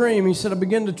heard the dream, he said, I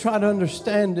began to try to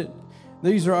understand it.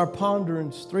 These are our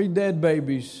ponderings: 3 dead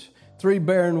babies, 3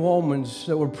 barren women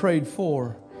that were prayed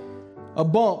for. A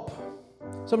bump.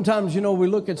 Sometimes, we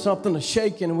look at something, a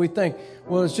shaking, and we think,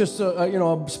 well, it's just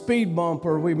a speed bump,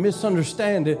 or we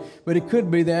misunderstand it. But it could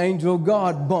be the angel of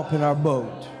God bumping our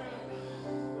boat.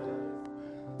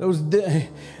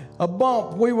 A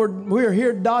bump. We were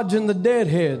here dodging the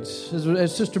deadheads,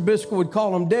 as Sister Biscoe would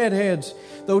call them, deadheads.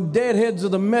 Those deadheads of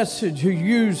the message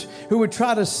who would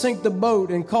try to sink the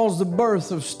boat and cause the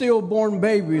birth of stillborn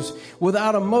babies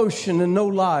without emotion and no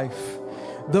life.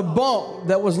 The bump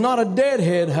that was not a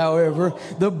deadhead, however,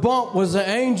 the bump was the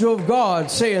angel of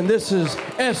God saying, this is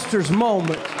Esther's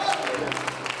moment.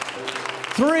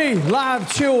 3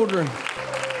 live children.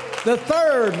 The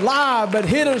 3rd live but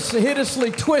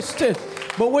hideously twisted.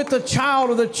 But with the child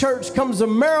of the church comes the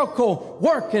miracle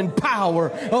working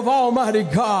power of Almighty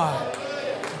God.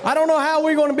 I don't know how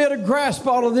we're going to be able to grasp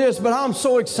all of this, but I'm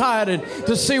so excited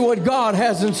to see what God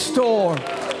has in store.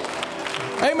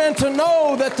 Amen. To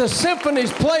know that the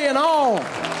symphony's playing on.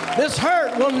 This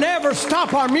hurt will never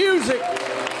stop our music.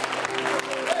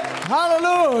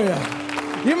 Hallelujah.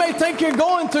 You may think you're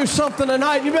going through something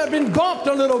tonight. You may have been bumped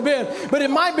a little bit, but it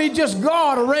might be just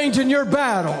God arranging your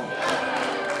battle.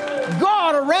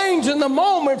 God arranging the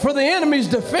moment for the enemy's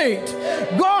defeat.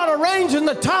 God arranging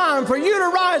the time for you to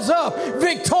rise up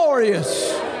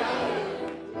victorious.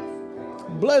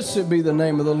 Blessed be the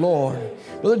name of the Lord.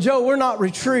 Brother Joe, we're not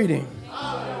retreating.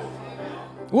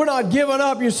 We're not giving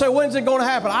up. You say, when's it going to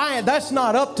happen? That's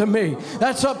not up to me.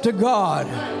 That's up to God.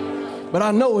 But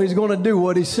I know He's going to do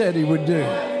what He said He would do.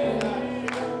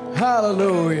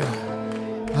 Hallelujah.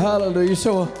 Hallelujah.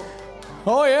 So,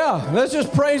 oh yeah, let's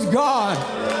just praise God.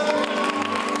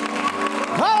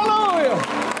 Hallelujah.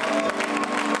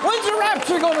 When's the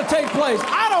rapture going to take place?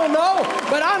 I don't know,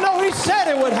 but I know He said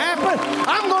it would happen.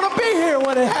 I'm going to be here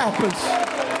when it happens.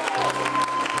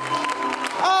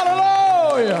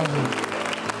 Hallelujah.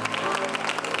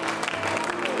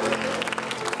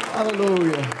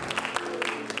 Hallelujah.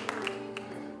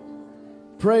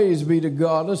 Praise be to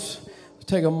God. Let's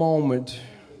take a moment.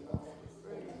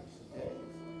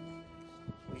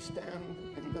 We stand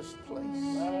in this place,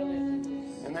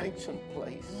 an ancient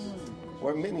place,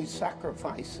 where many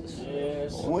sacrifices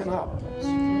went up,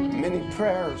 many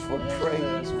prayers were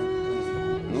prayed.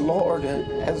 Lord,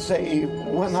 as they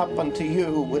went up unto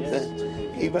you with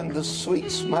even the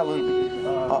sweet-smelling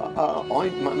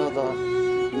ointment of the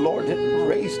Lord, it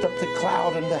raised up the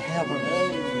cloud in the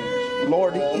heavens.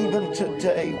 Lord, even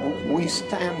today we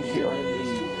stand here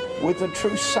with the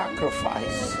true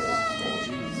sacrifice,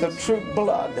 the true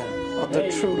blood of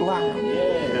the true Lamb.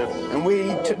 And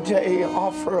we today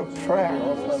offer a prayer.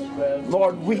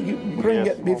 Lord, we bring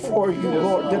it before you,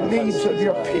 Lord, the needs of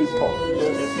your people.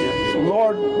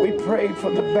 Lord, we pray for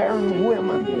the barren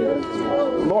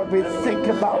women. Lord, we think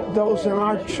about those in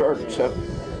our church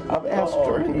of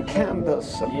Esther and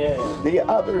Candace and the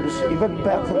others, even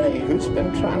Bethany, who's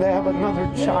been trying to have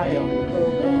another child.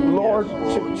 Lord,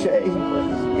 today,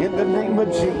 in the name of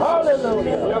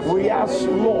Jesus, we ask,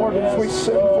 Lord, as we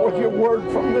send forth your word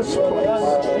from this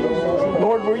place,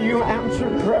 Lord, will you answer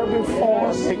prayer before,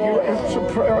 and you answer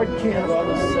prayer again,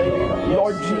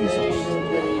 Lord Jesus.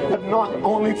 But not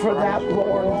only for that,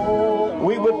 Lord,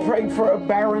 we would pray for a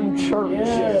barren church.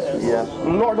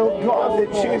 Lord, oh God,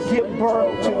 that you would give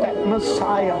birth to that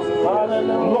Messiah.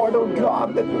 Lord, oh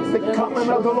God, that the coming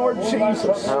of the Lord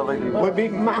Jesus would be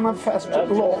manifested,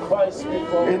 Lord,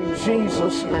 in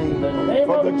Jesus' name.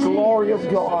 For the glory of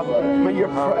God, may your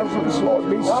presence, Lord,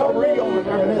 be so real in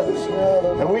our midst.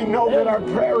 And we know that our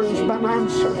prayer has been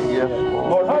answered,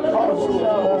 Lord,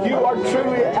 because you are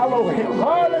truly Elohim,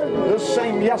 the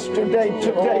same yesterday,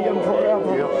 today, and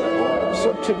forever.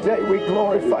 So today we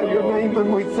glorify your name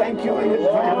and we thank you in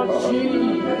advance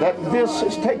that this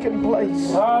has taken place.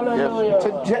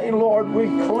 Today, Lord, we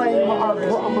claim our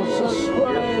promises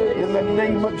in the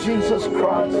name of Jesus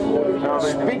Christ.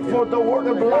 Speak forth the word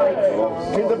of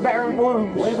life to the barren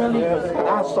wombs and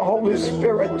ask the Holy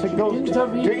Spirit to go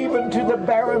even to the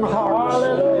barren hearts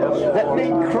that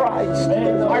need Christ.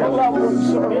 Our loved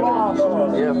ones that are lost,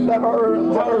 that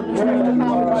are drifting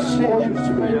out of sin.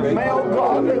 May, oh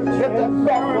God, that the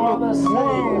barren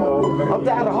womb of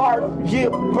that heart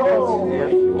give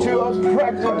birth to a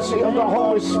pregnancy of the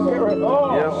Holy Spirit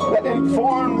that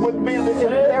informed would be in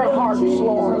their hearts,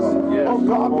 Lord. Oh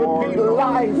God, would be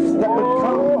life that would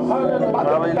come by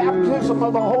the baptism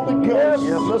of the Holy Ghost,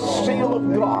 the seal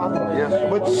of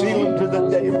God would seal into the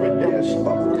day of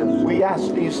redemption. We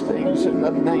ask these things in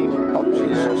the name of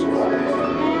Jesus Christ.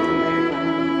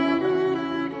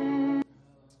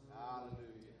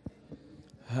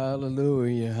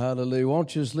 Hallelujah, hallelujah.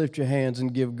 Won't you just lift your hands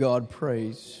and give God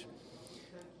praise?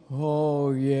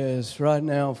 Oh, yes, right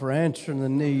now for answering the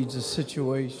needs of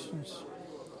situations.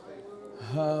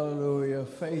 Hallelujah,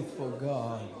 faithful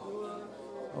God,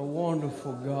 a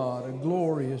wonderful God, a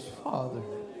glorious Father.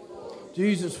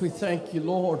 Jesus, we thank you,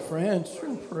 Lord, for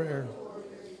answering prayer.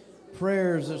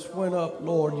 Prayers that went up,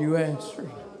 Lord, you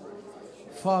answered.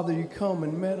 Father, you come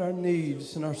and met our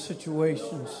needs and our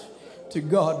situations. To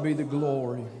God be the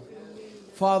glory.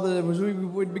 Father, as we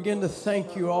would begin to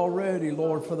thank you already,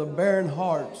 Lord, for the barren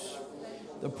hearts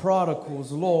the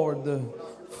prodigals, Lord, the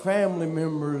family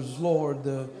members, Lord,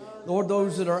 Lord,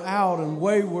 those that are out and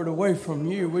wayward away from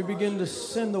you. We begin to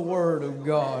send the word of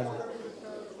God.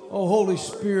 Oh, Holy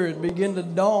Spirit, begin to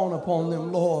dawn upon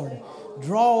them, Lord.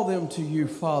 Draw them to you,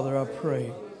 Father, I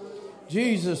pray.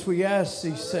 Jesus, we ask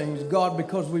these things, God,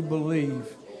 because we believe.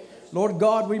 Lord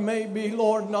God, we may be,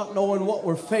 Lord, not knowing what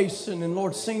we're facing and,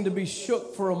 Lord, seem to be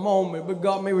shook for a moment. But,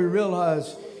 God, may we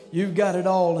realize you've got it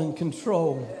all in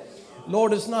control.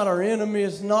 Lord, it's not our enemy.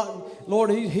 It's not, Lord,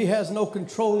 he has no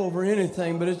control over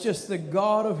anything. But it's just the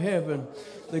God of heaven,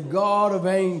 the God of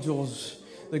angels,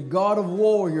 the God of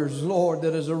warriors, Lord,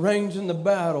 that is arranging the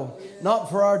battle. Not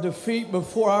for our defeat, but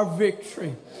for our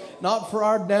victory. Not for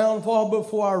our downfall, but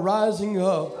for our rising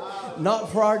up.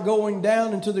 Not for our going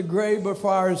down into the grave, but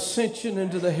for our ascension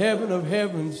into the heaven of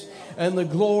heavens and the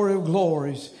glory of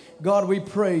glories. God, we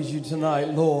praise you tonight,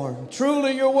 Lord.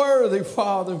 Truly you're worthy,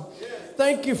 Father.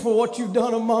 Thank you for what you've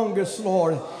done among us,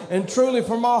 Lord. And truly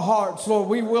from our hearts, Lord,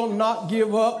 we will not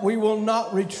give up. We will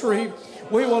not retreat.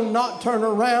 We will not turn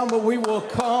around, but we will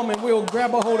come and we will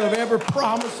grab a hold of every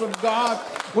promise of God.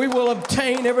 We will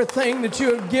obtain everything that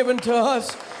you have given to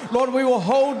us. Lord, we will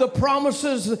hold the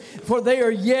promises, for they are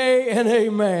yea and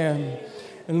amen.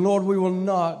 And Lord, we will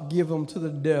not give them to the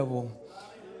devil.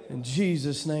 In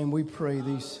Jesus' name we pray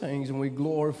these things and we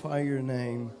glorify your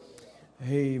name.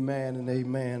 Amen and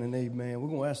amen and amen. We're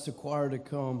going to ask the choir to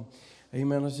come.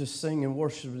 Amen. Let's just sing and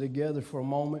worship together for a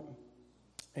moment.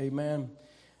 Amen.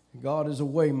 God is a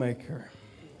way maker.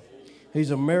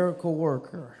 He's a miracle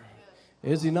worker.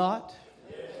 Is he not?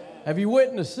 Have you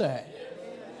witnessed that?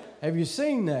 Have you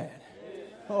seen that?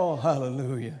 Oh,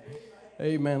 hallelujah.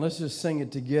 Amen. Let's just sing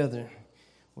it together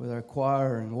with our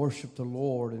choir and worship the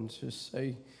Lord and just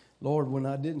say, Lord, when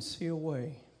I didn't see a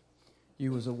way,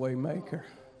 you was a way maker.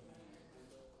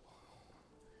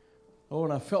 Oh,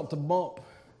 when I felt the bump,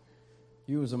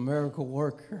 you was a miracle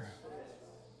worker.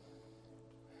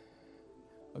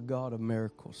 A God of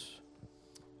miracles.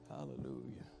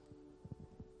 Hallelujah.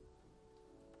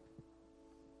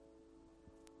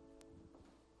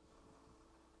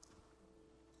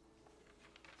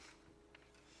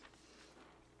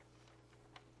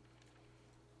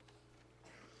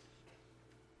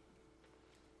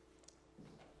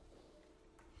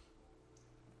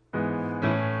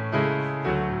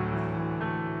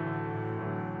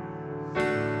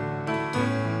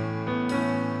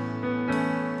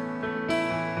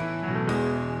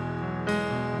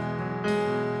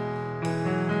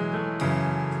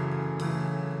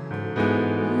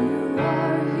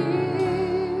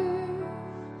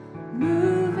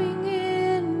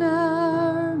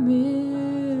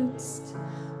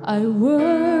 I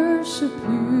worship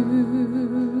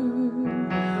you,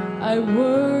 I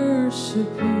worship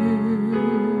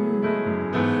you.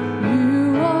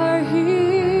 You are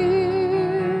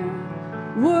here,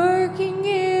 working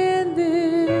in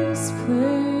this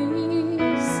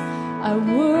place. I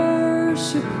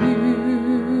worship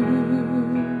you,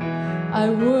 I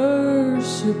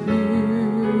worship you.